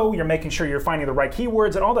SEO, you're making sure you're finding the right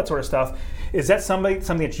keywords and all that sort of stuff. Is that something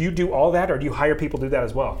that you do all that, or do you hire people to do that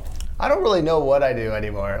as well? I don't really know what I do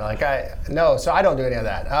anymore. So I don't do any of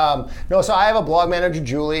that. So I have a blog manager,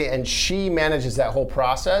 Julie, and she manages that whole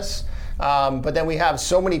process. But then we have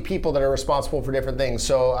so many people that are responsible for different things.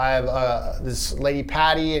 So I have this lady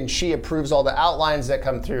Patty, and she approves all the outlines that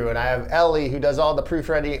come through. And I have Ellie, who does all the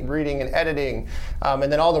proofreading and editing.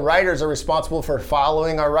 And then all the writers are responsible for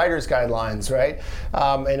following our writers' guidelines, right?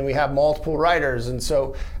 And we have multiple writers. And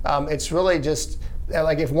so it's really just,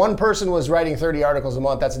 like if one person was writing 30 articles a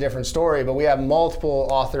month, that's a different story, but we have multiple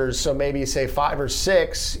authors, so maybe say 5 or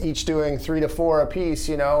 6, each doing 3 to 4 a piece,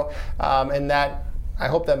 and that, I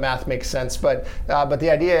hope that math makes sense, but the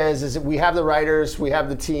idea is that we have the writers, we have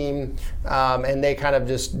the team, and they kind of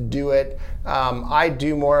just do it. I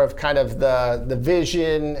do more of kind of the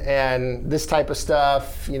vision and this type of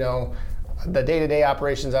stuff, the day-to-day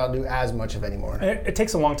operations, I don't do as much of anymore. It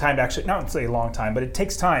takes a long time to actually, not say a long time, but it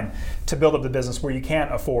takes time to build up the business where you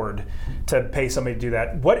can't afford to pay somebody to do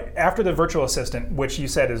that. What, after the virtual assistant, which you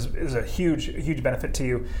said is a huge benefit to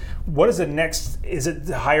you, what is the next? Is it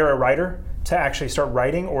to hire a writer to actually start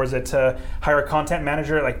writing, or is it to hire a content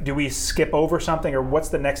manager? Like, do we skip over something, or what's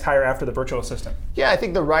the next hire after the virtual assistant? Yeah, I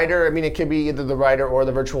think the writer, it could be either the writer or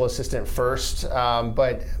the virtual assistant first.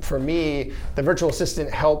 But for me, the virtual assistant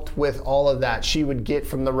helped with all of that. She would get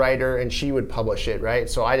from the writer and she would publish it, right?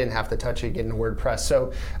 So I didn't have to touch it, get into WordPress.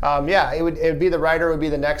 So it would be the writer would be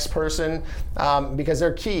the next person because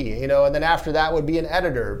they're key, and then after that would be an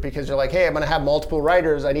editor, because you're like, hey, I'm gonna have multiple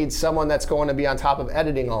writers. I need someone that's going to be on top of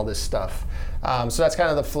editing all this stuff. So that's kind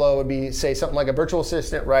of the flow, would be, say, something like a virtual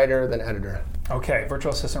assistant, writer, then editor. Okay,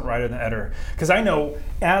 virtual assistant, writer, then editor. Because I know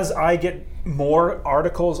as I get more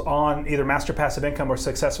articles on either Master Passive Income or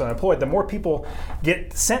Successful Unemployed, the more people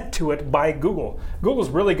get sent to it by Google. Google's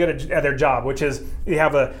really good at their job, which is you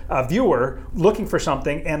have a viewer looking for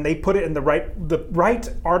something and they put it in the right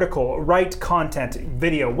article, right content,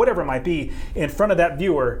 video, whatever it might be, in front of that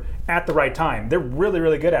viewer at the right time. They're really,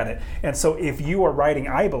 really good at it. And so if you are writing,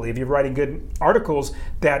 I believe you're writing good articles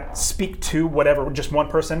that speak to whatever, just one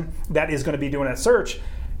person that is going to be doing a search,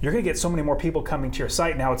 you're going to get so many more people coming to your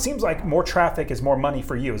site. Now, it seems like more traffic is more money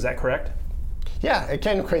for you. Is that correct? Yeah, it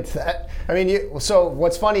can equate to that. So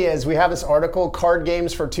what's funny is we have this article, Card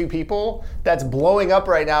Games for 2 People, that's blowing up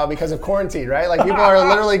right now because of quarantine, right? Like people are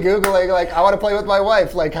literally Googling, like, I want to play with my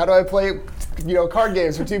wife. Like, how do I play card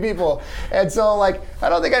games for 2 people? And so, like, I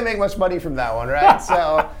don't think I make much money from that one, right?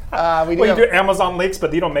 So you do Amazon links,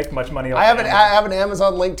 but you don't make much money. I have an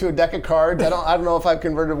Amazon link to a deck of cards. I don't know if I've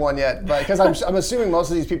converted one yet, but because I'm assuming most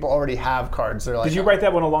of these people already have cards. They're like, did you write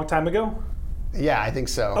that one a long time ago? Yeah, I think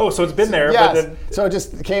so. Oh, so it's been there. Yes. So it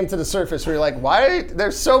just came to the surface where you're like, why?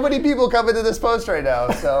 There's so many people coming to this post right now.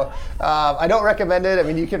 So I don't recommend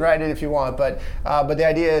it. You can write it if you want, but the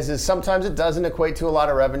idea is sometimes it doesn't equate to a lot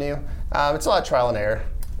of revenue. It's a lot of trial and error.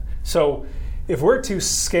 So if we're to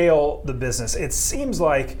scale the business, it seems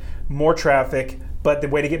like more traffic, but the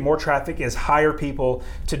way to get more traffic is hire people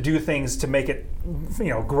to do things to make it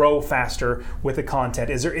grow faster with the content.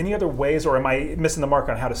 Is there any other ways, or am I missing the mark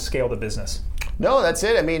on how to scale the business? No, that's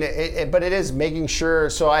it. But it is making sure.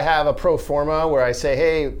 So I have a pro forma where I say,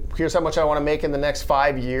 hey, here's how much I want to make in the next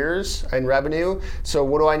 5 years in revenue. So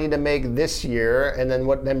what do I need to make this year? And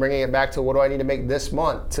then bringing it back to what do I need to make this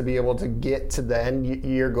month to be able to get to the end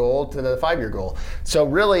year goal, to the 5-year goal. So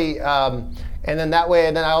really, and then that way,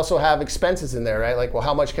 and then I also have expenses in there, right? Like, well,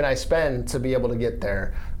 how much can I spend to be able to get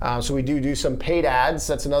there? So we do some paid ads.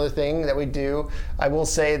 That's another thing that we do. I will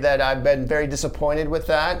say that I've been very disappointed with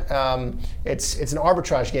that. It's an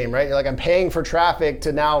arbitrage game, right? Like, I'm paying for traffic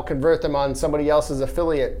to now convert them on somebody else's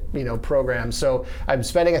affiliate, program. So I'm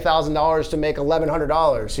spending $1,000 to make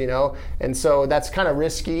 $1,100, and so that's kind of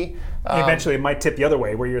risky. Eventually, it might tip the other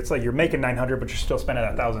way, where it's like you're making $900, but you're still spending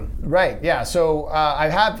 $1,000. Right. Yeah. So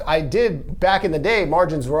I did back in the day.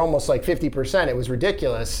 Margins were almost like 50%. It was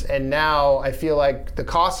ridiculous, and now I feel like the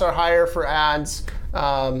costs are higher for ads,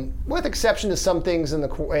 with exception to some things in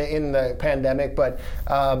the pandemic. But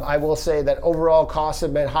I will say that overall costs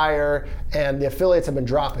have been higher, and the affiliates have been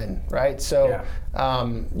dropping. Right. So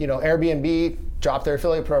Airbnb dropped their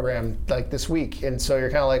affiliate program like this week, and so you're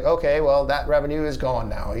kind of like, okay, well, that revenue is gone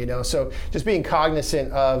now, So just being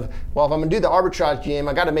cognizant of, well, if I'm gonna do the arbitrage game,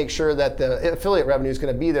 I got to make sure that the affiliate revenue is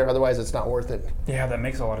going to be there, otherwise it's not worth it. Yeah, that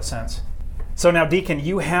makes a lot of sense. So now, Deacon,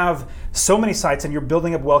 you have so many sites, and you're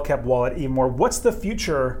building up Well-Kept Wallet even more. What's the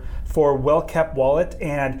future for Well-Kept Wallet?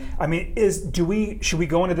 And should we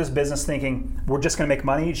go into this business thinking we're just going to make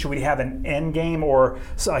money? Should we have an end game or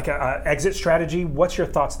like an exit strategy? What's your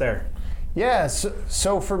thoughts there? Yeah,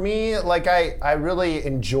 so for me, like I really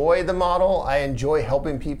enjoy the model. I enjoy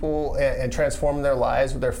helping people and transforming their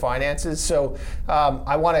lives with their finances. So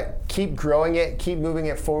I want to keep growing it, keep moving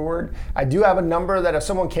it forward. I do have a number that if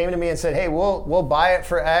someone came to me and said, hey, we'll buy it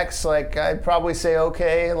for X, like I'd probably say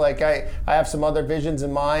okay. Like I have some other visions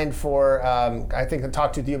in mind for, I think I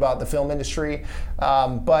talked to you about the film industry,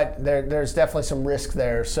 but there's definitely some risk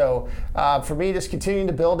there. So for me, just continuing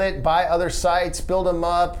to build it, buy other sites, build them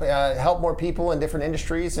up, help more people in different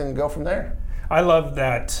industries and go from there. I love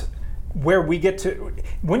that when you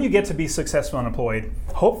get to be successful unemployed,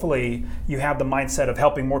 hopefully you have the mindset of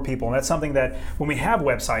helping more people. And that's something that when we have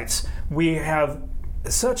websites, we have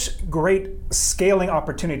such great scaling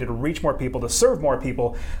opportunity to reach more people, to serve more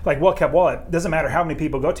people. Like Well Kept Wallet, doesn't matter how many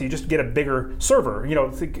people go to, you just get a bigger server,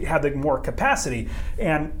 to have the more capacity.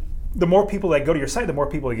 And the more people that go to your site, the more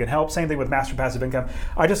people you can help. Same thing with Master Passive Income.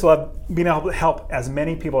 I just love being able to help as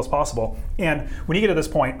many people as possible. And when you get to this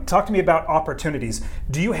point, talk to me about opportunities.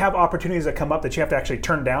 Do you have opportunities that come up that you have to actually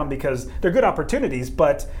turn down because they're good opportunities,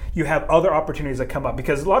 but you have other opportunities that come up?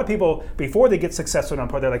 Because a lot of people, before they get successful and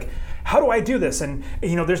unemployed, they're like, how do I do this? And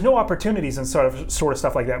there's no opportunities and sort of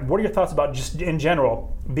stuff like that. What are your thoughts about just in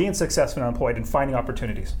general being successful and unemployed and finding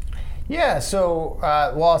opportunities? Yeah, so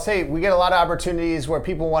I'll say we get a lot of opportunities where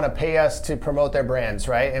people want to pay us to promote their brands,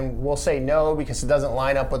 right? And we'll say no because it doesn't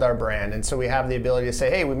line up with our brand. And so we have the ability to say,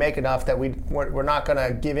 hey, we make enough that we're not going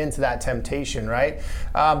to give into that temptation, right?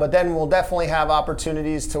 But then we'll definitely have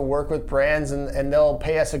opportunities to work with brands and they'll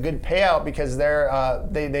pay us a good payout because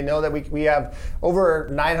they know that we have over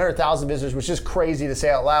 900,000 visitors, which is crazy to say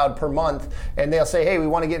out loud, per month. And they'll say, hey, we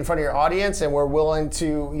want to get in front of your audience and we're willing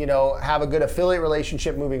to have a good affiliate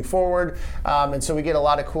relationship moving forward. And so we get a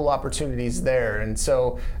lot of cool opportunities there. And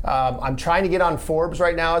so I'm trying to get on Forbes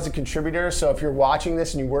right now as a contributor. So if you're watching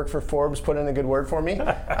this and you work for Forbes, put in a good word for me.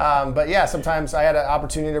 But yeah, sometimes I had an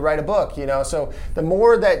opportunity to write a book, So the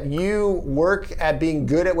more that you work at being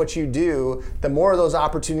good at what you do, the more of those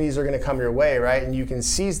opportunities are going to come your way, right? And you can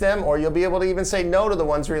seize them, or you'll be able to even say no to the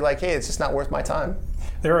ones where you're like, hey, it's just not worth my time.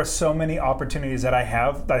 There are so many opportunities that I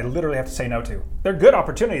have that I literally have to say no to. They're good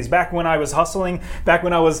opportunities. Back when I was hustling, back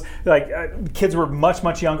when I was kids were much,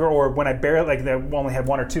 much younger, or when I barely, they only had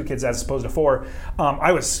 1 or 2 kids as opposed to 4,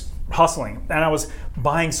 I was hustling and I was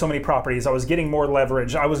buying so many properties. I was getting more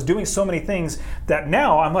leverage. I was doing so many things that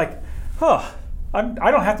now I'm like, I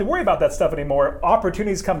don't have to worry about that stuff anymore.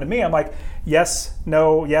 Opportunities come to me. I'm like, yes,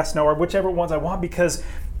 no, or whichever ones I want, because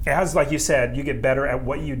as like you said, you get better at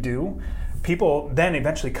what you do. People then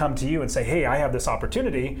eventually come to you and say, hey, I have this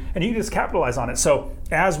opportunity, and you just capitalize on it. So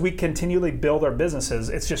as we continually build our businesses,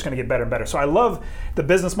 it's just going to get better and better. So I love the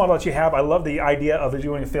business model that you have. I love the idea of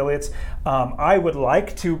doing affiliates. I would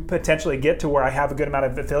like to potentially get to where I have a good amount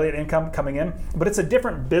of affiliate income coming in, but it's a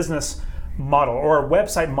different business model or a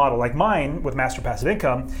website model. Like mine with Master Passive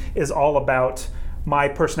Income is all about my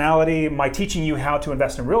personality, my teaching you how to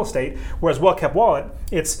invest in real estate, whereas Well Kept Wallet,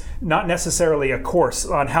 it's not necessarily a course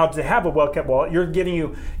on how to have a well kept wallet. You're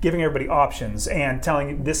giving everybody options and telling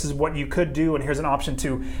you this is what you could do, and here's an option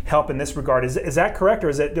to help in this regard. Is that correct,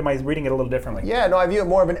 or am I reading it a little differently? Yeah, no, I view it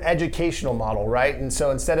more of an educational model, right? And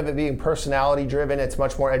so instead of it being personality driven, it's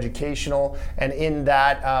much more educational. And in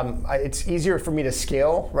that, it's easier for me to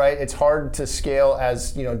scale, right? It's hard to scale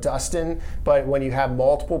as Dustin, but when you have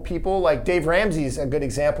multiple people, like Dave Ramsey's a good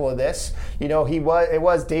example of this. It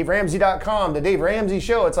was DaveRamsey.com, the Dave Ramsey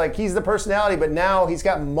Show. It's like he's the personality, but now he's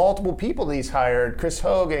got multiple people that he's hired, Chris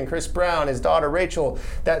Hogan, Chris Brown, his daughter Rachel.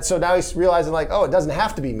 So now he's realizing like, oh, it doesn't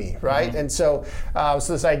have to be me, right? Mm-hmm. And so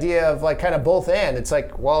this idea of like kind of both and. It's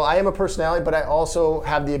like, well, I am a personality, but I also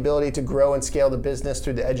have the ability to grow and scale the business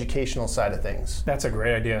through the educational side of things. That's a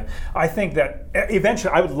great idea. I think that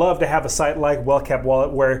eventually I would love to have a site like Well Kept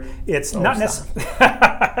Wallet where it's not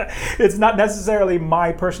necessarily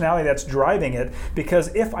my personality that's driving it, because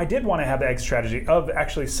if I did want to have the exit strategy of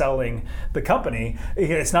actually selling the company,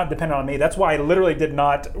 it's not dependent on me. That's why I literally did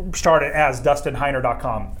not start it as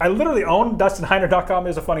DustinHeiner.com. I literally own DustinHeiner.com.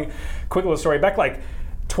 There's a funny, quick little story. Back like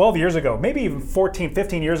 12 years ago, maybe even 14,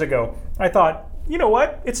 15 years ago, I thought, you know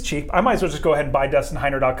what? It's cheap. I might as well just go ahead and buy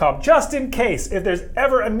DustinHeiner.com just in case if there's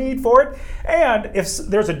ever a need for it. And if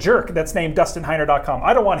there's a jerk that's named DustinHeiner.com,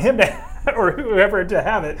 I don't want him to or whoever to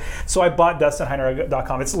have it. So I bought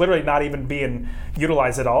DustinHeiner.com. It's literally not even being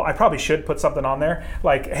utilized at all. I probably should put something on there,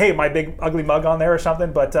 like, hey, my big ugly mug on there or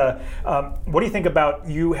something. But what do you think about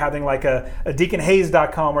you having like a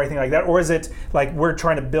DeaconHayes.com or anything like that? Or is it like we're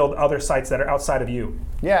trying to build other sites that are outside of you?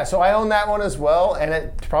 Yeah, so I own that one as well, and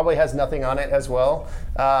it probably has nothing on it as well.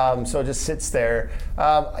 So it just sits there.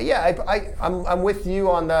 I'm with you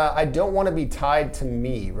on the, I don't want to be tied to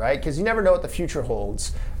me, right? Because you never know what the future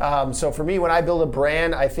holds. So for me, when I build a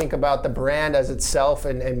brand, I think about the brand as itself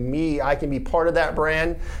and me, I can be part of that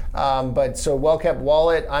brand. But so Well Kept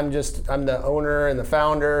Wallet, I'm the owner and the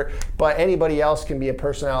founder, but anybody else can be a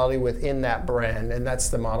personality within that brand. And that's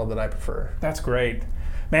the model that I prefer. That's great.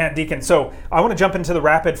 Man, Deacon, so I want to jump into the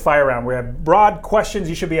rapid fire round. We have broad questions.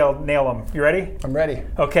 You should be able to nail them. You ready? I'm ready.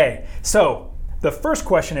 Okay, so the first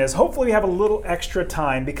question is, hopefully we have a little extra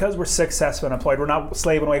time because we're successful and employed. We're not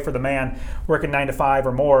slaving away for the man, working 9 to 5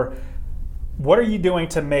 or more. What are you doing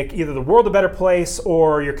to make either the world a better place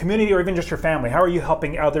or your community or even just your family? How are you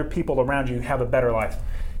helping other people around you have a better life?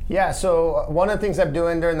 Yeah, so one of the things I'm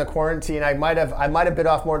doing during the quarantine, I might have bit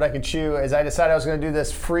off more than I could chew, is I decided I was going to do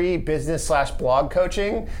this free business/blog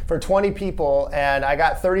coaching for 20 people, and I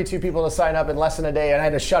got 32 people to sign up in less than a day, and I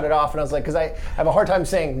had to shut it off, and I was like, because I have a hard time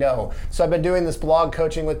saying no. So I've been doing this blog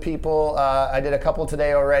coaching with people. I did a couple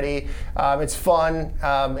today already. It's fun,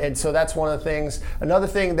 and so that's one of the things. Another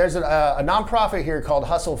thing, there's a nonprofit here called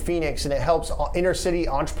Hustle Phoenix, and it helps inner city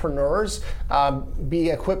entrepreneurs be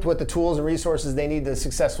equipped with the tools and resources they need to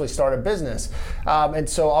successfully start a business. And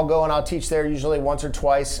so I'll go and I'll teach there usually once or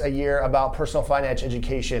twice a year about personal finance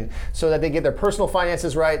education so that they get their personal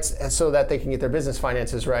finances right and so that they can get their business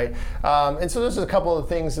finances right. And so those are a couple of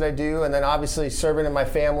things that I do. And then obviously serving in my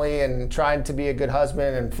family and trying to be a good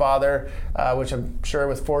husband and father, which I'm sure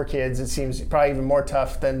with 4 kids, it seems probably even more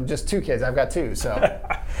tough than just 2 kids. I've got 2, so.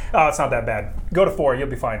 Oh, it's not that bad. Go to 4, you'll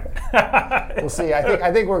be fine. We'll see.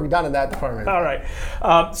 I think we're done in that department. All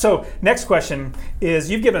right. So next question is,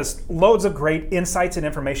 you've given us loads of great insights and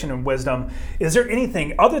information and wisdom. Is there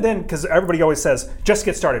anything other than, because everybody always says, just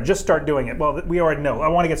get started, just start doing it. Well, we already know. I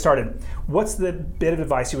want to get started. What's the bit of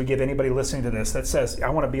advice you would give anybody listening to this that says, I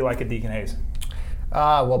want to be like a Deacon Hayes?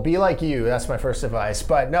 Well, be like you. That's my first advice.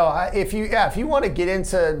 But no, if you want to get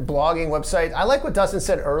into blogging, website, I like what Dustin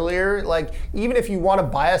said earlier. Like, even if you want to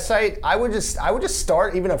buy a site, I would just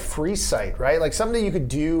start even a free site, right? Like something you could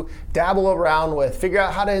do, dabble around with, figure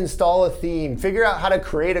out how to install a theme, figure out how to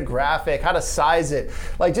create a graphic, how to size it.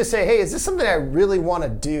 Like, just say, hey, is this something I really want to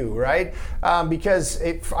do, right? Because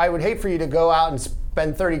I would hate for you to go out and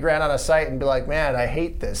spend 30 grand on a site and be like, man, I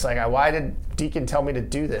hate this. Like, why did Deacon tell me to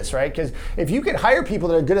do this, right? Because if you could hire people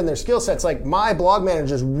that are good in their skill sets, like my blog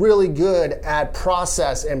manager is really good at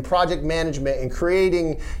process and project management and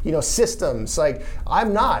creating, systems. Like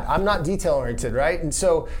I'm not detail oriented, right? And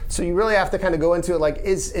so you really have to kind of go into it like,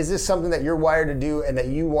 is this something that you're wired to do and that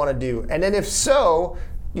you want to do? And then if so,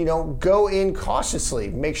 go in cautiously.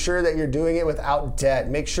 Make sure that you're doing it without debt.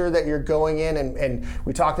 Make sure that you're going in and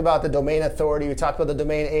we talked about the domain authority. We talked about the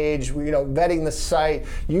domain age, vetting the site,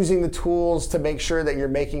 using the tools to make sure that you're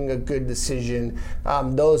making a good decision.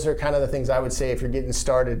 Those are kind of the things I would say if you're getting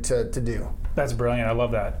started to do. That's brilliant. I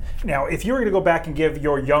love that. Now, if you were going to go back and give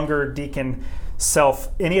your younger Deacon self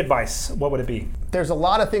any advice, what would it be? There's a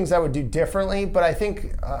lot of things I would do differently, but I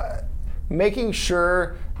think making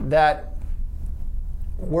sure that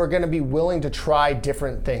we're going to be willing to try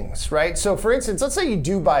different things, right? So for instance, let's say you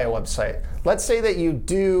do buy a website. Let's say that you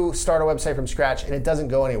do start a website from scratch and it doesn't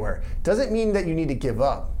go anywhere. Doesn't mean that you need to give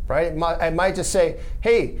up, right? I might just say,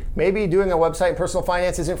 hey, maybe doing a website in personal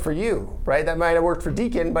finance isn't for you, right? That might have worked for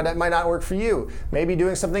Deacon, but that might not work for you. Maybe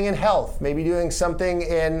doing something in health, maybe doing something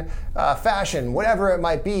in fashion, whatever it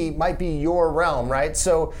might be your realm, right?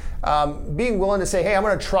 So being willing to say, hey, I'm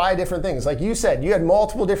going to try different things. Like you said, you had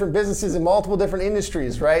multiple different businesses in multiple different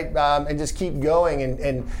industries, right? And just keep going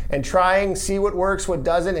and trying, see what works, what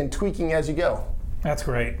doesn't, and tweaking as you go. That's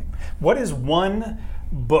great. What is one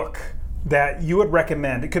book that you would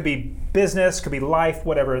recommend? It could be business, could be life,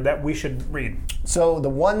 whatever, that we should read. So The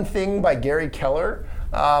One Thing by Gary Keller.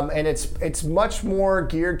 And it's much more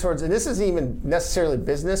geared towards, and this isn't even necessarily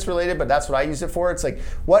business related, but that's what I use it for. It's like,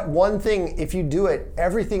 what one thing, if you do it,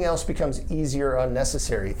 everything else becomes easier or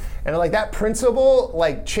unnecessary. And like that principle,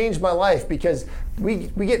 like changed my life because we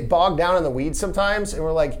get bogged down in the weeds sometimes and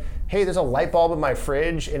we're like, hey, there's a light bulb in my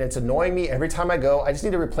fridge and it's annoying me every time I go. I just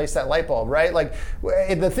need to replace that light bulb, right? Like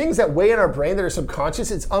the things that weigh in our brain that are subconscious,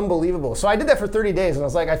 it's unbelievable. So I did that for 30 days and I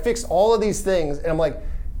was like, I fixed all of these things and I'm like,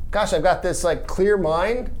 gosh, I've got this like clear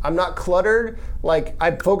mind. I'm not cluttered. Like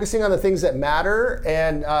I'm focusing on the things that matter.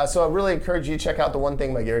 And so I really encourage you to check out The One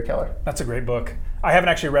Thing by Gary Keller. That's a great book. I haven't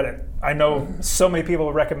actually read it. I know so many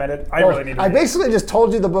people recommend it. I really need to read I basically just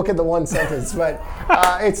told you the book in the one sentence, but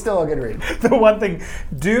it's still a good read. The one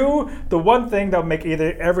thing that'll make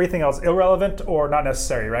either everything else irrelevant or not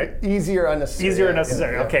necessary, right? Easier, unnecessary. Easier and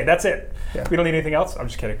necessary. Yeah. Okay, that's it. Yeah. We don't need anything else? I'm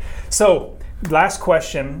just kidding. So, last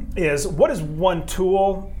question is, what is one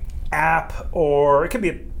tool, app, or it could be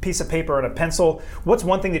a piece of paper and a pencil. What's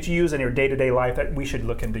one thing that you use in your day-to-day life that we should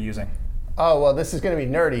look into using? Oh, well, this is going to be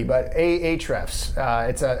nerdy, but Ahrefs,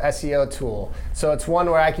 it's a SEO tool. So it's one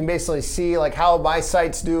where I can basically see like how my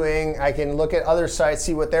site's doing. I can look at other sites,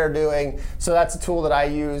 see what they're doing. So that's a tool that I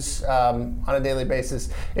use on a daily basis.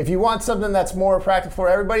 If you want something that's more practical for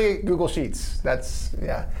everybody, Google Sheets.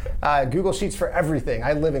 Google Sheets for everything.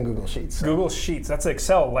 I live in Google Sheets. So. Google Sheets, that's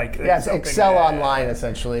Excel. It's Excel online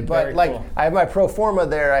essentially. But cool. I have my pro forma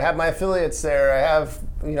there. I have my affiliates there. I have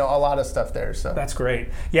a lot of stuff there. So that's great.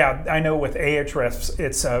 Yeah, I know with Ahrefs,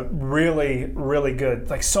 it's really, really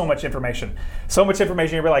good. Like so much information.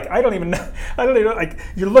 You're like, I don't even know. Like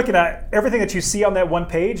you're looking at everything that you see on that one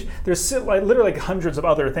page. There's literally hundreds of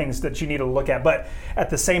other things that you need to look at. But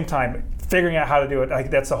at the same time, figuring out how to do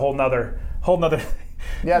it, that's a whole nother.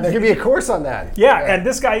 Yeah, there could be a course on that. Yeah, and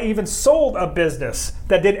this guy even sold a business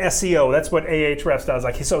that did SEO. That's what Ahrefs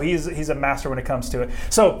does. So he's a master when it comes to it.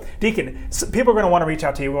 So Deacon, people are going to want to reach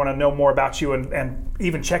out to you. We want to know more about you and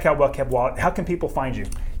even check out Well Kept Wallet. How can people find you?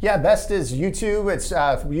 Yeah, best is YouTube. It's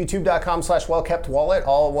youtube.com/wellkeptwallet,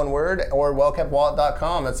 all one word, or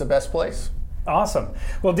wellkeptwallet.com. That's the best place. Awesome.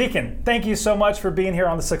 Well, Deacon, thank you so much for being here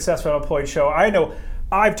on the Successful Unemployed Show. I know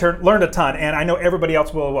I've learned a ton, and I know everybody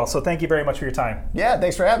else will as well. So thank you very much for your time. Yeah,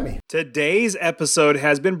 thanks for having me. Today's episode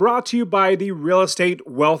has been brought to you by the Real Estate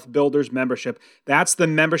Wealth Builders membership. That's the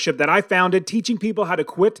membership that I founded, teaching people how to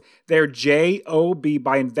quit their JOB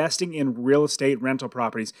by investing in real estate rental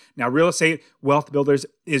properties. Now, Real Estate Wealth Builders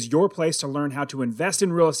is your place to learn how to invest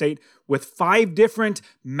in real estate with 5 different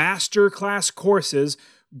masterclass courses,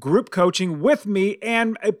 group coaching with me,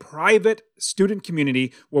 and a private student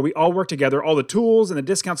community where we all work together, all the tools and the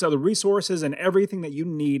discounts, all the resources and everything that you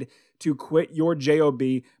need to quit your JOB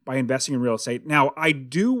by investing in real estate. Now, I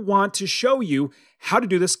do want to show you how to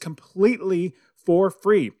do this completely for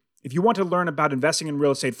free. If you want to learn about investing in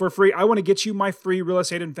real estate for free, I want to get you my free real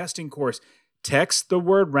estate investing course. Text the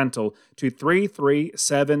word rental to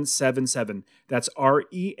 33777. That's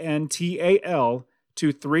RENTAL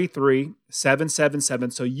to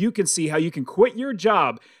 33777 so you can see how you can quit your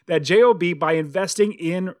job, that JOB, by investing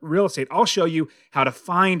in real estate. I'll show you how to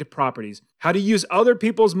find properties, how to use other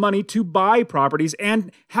people's money to buy properties, and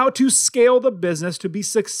how to scale the business to be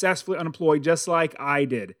successfully unemployed just like I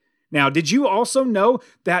did. Now, did you also know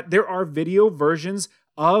that there are video versions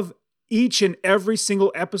of each and every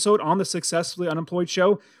single episode on the Successfully Unemployed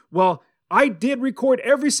Show? Well, I did record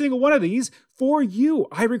every single one of these for you.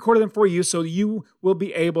 I recorded them for you so you will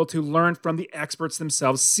be able to learn from the experts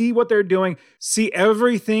themselves, see what they're doing, see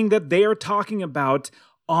everything that they are talking about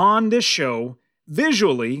on this show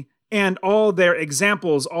visually, and all their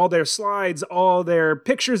examples, all their slides, all their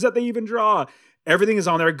pictures that they even draw. Everything is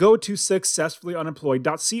on there. Go to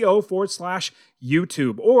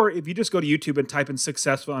successfullyunemployed.co/YouTube. Or if you just go to YouTube and type in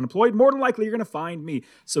Successfully Unemployed, more than likely you're going to find me.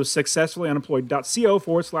 So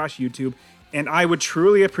successfullyunemployed.co/YouTube. And I would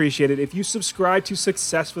truly appreciate it if you subscribe to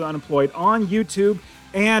Successfully Unemployed on YouTube,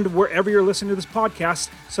 and wherever you're listening to this podcast,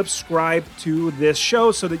 subscribe to this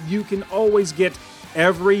show so that you can always get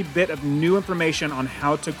every bit of new information on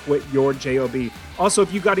how to quit your JOB. Also,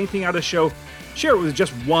 if you got anything out of the show, share it with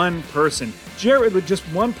just one person. Share it with just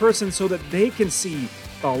one person so that they can see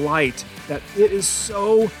the light, that it is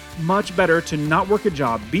so much better to not work a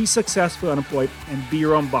job, be successfully unemployed, and be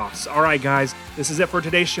your own boss. All right, guys, this is it for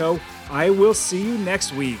today's show. I will see you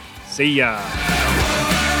next week. See ya.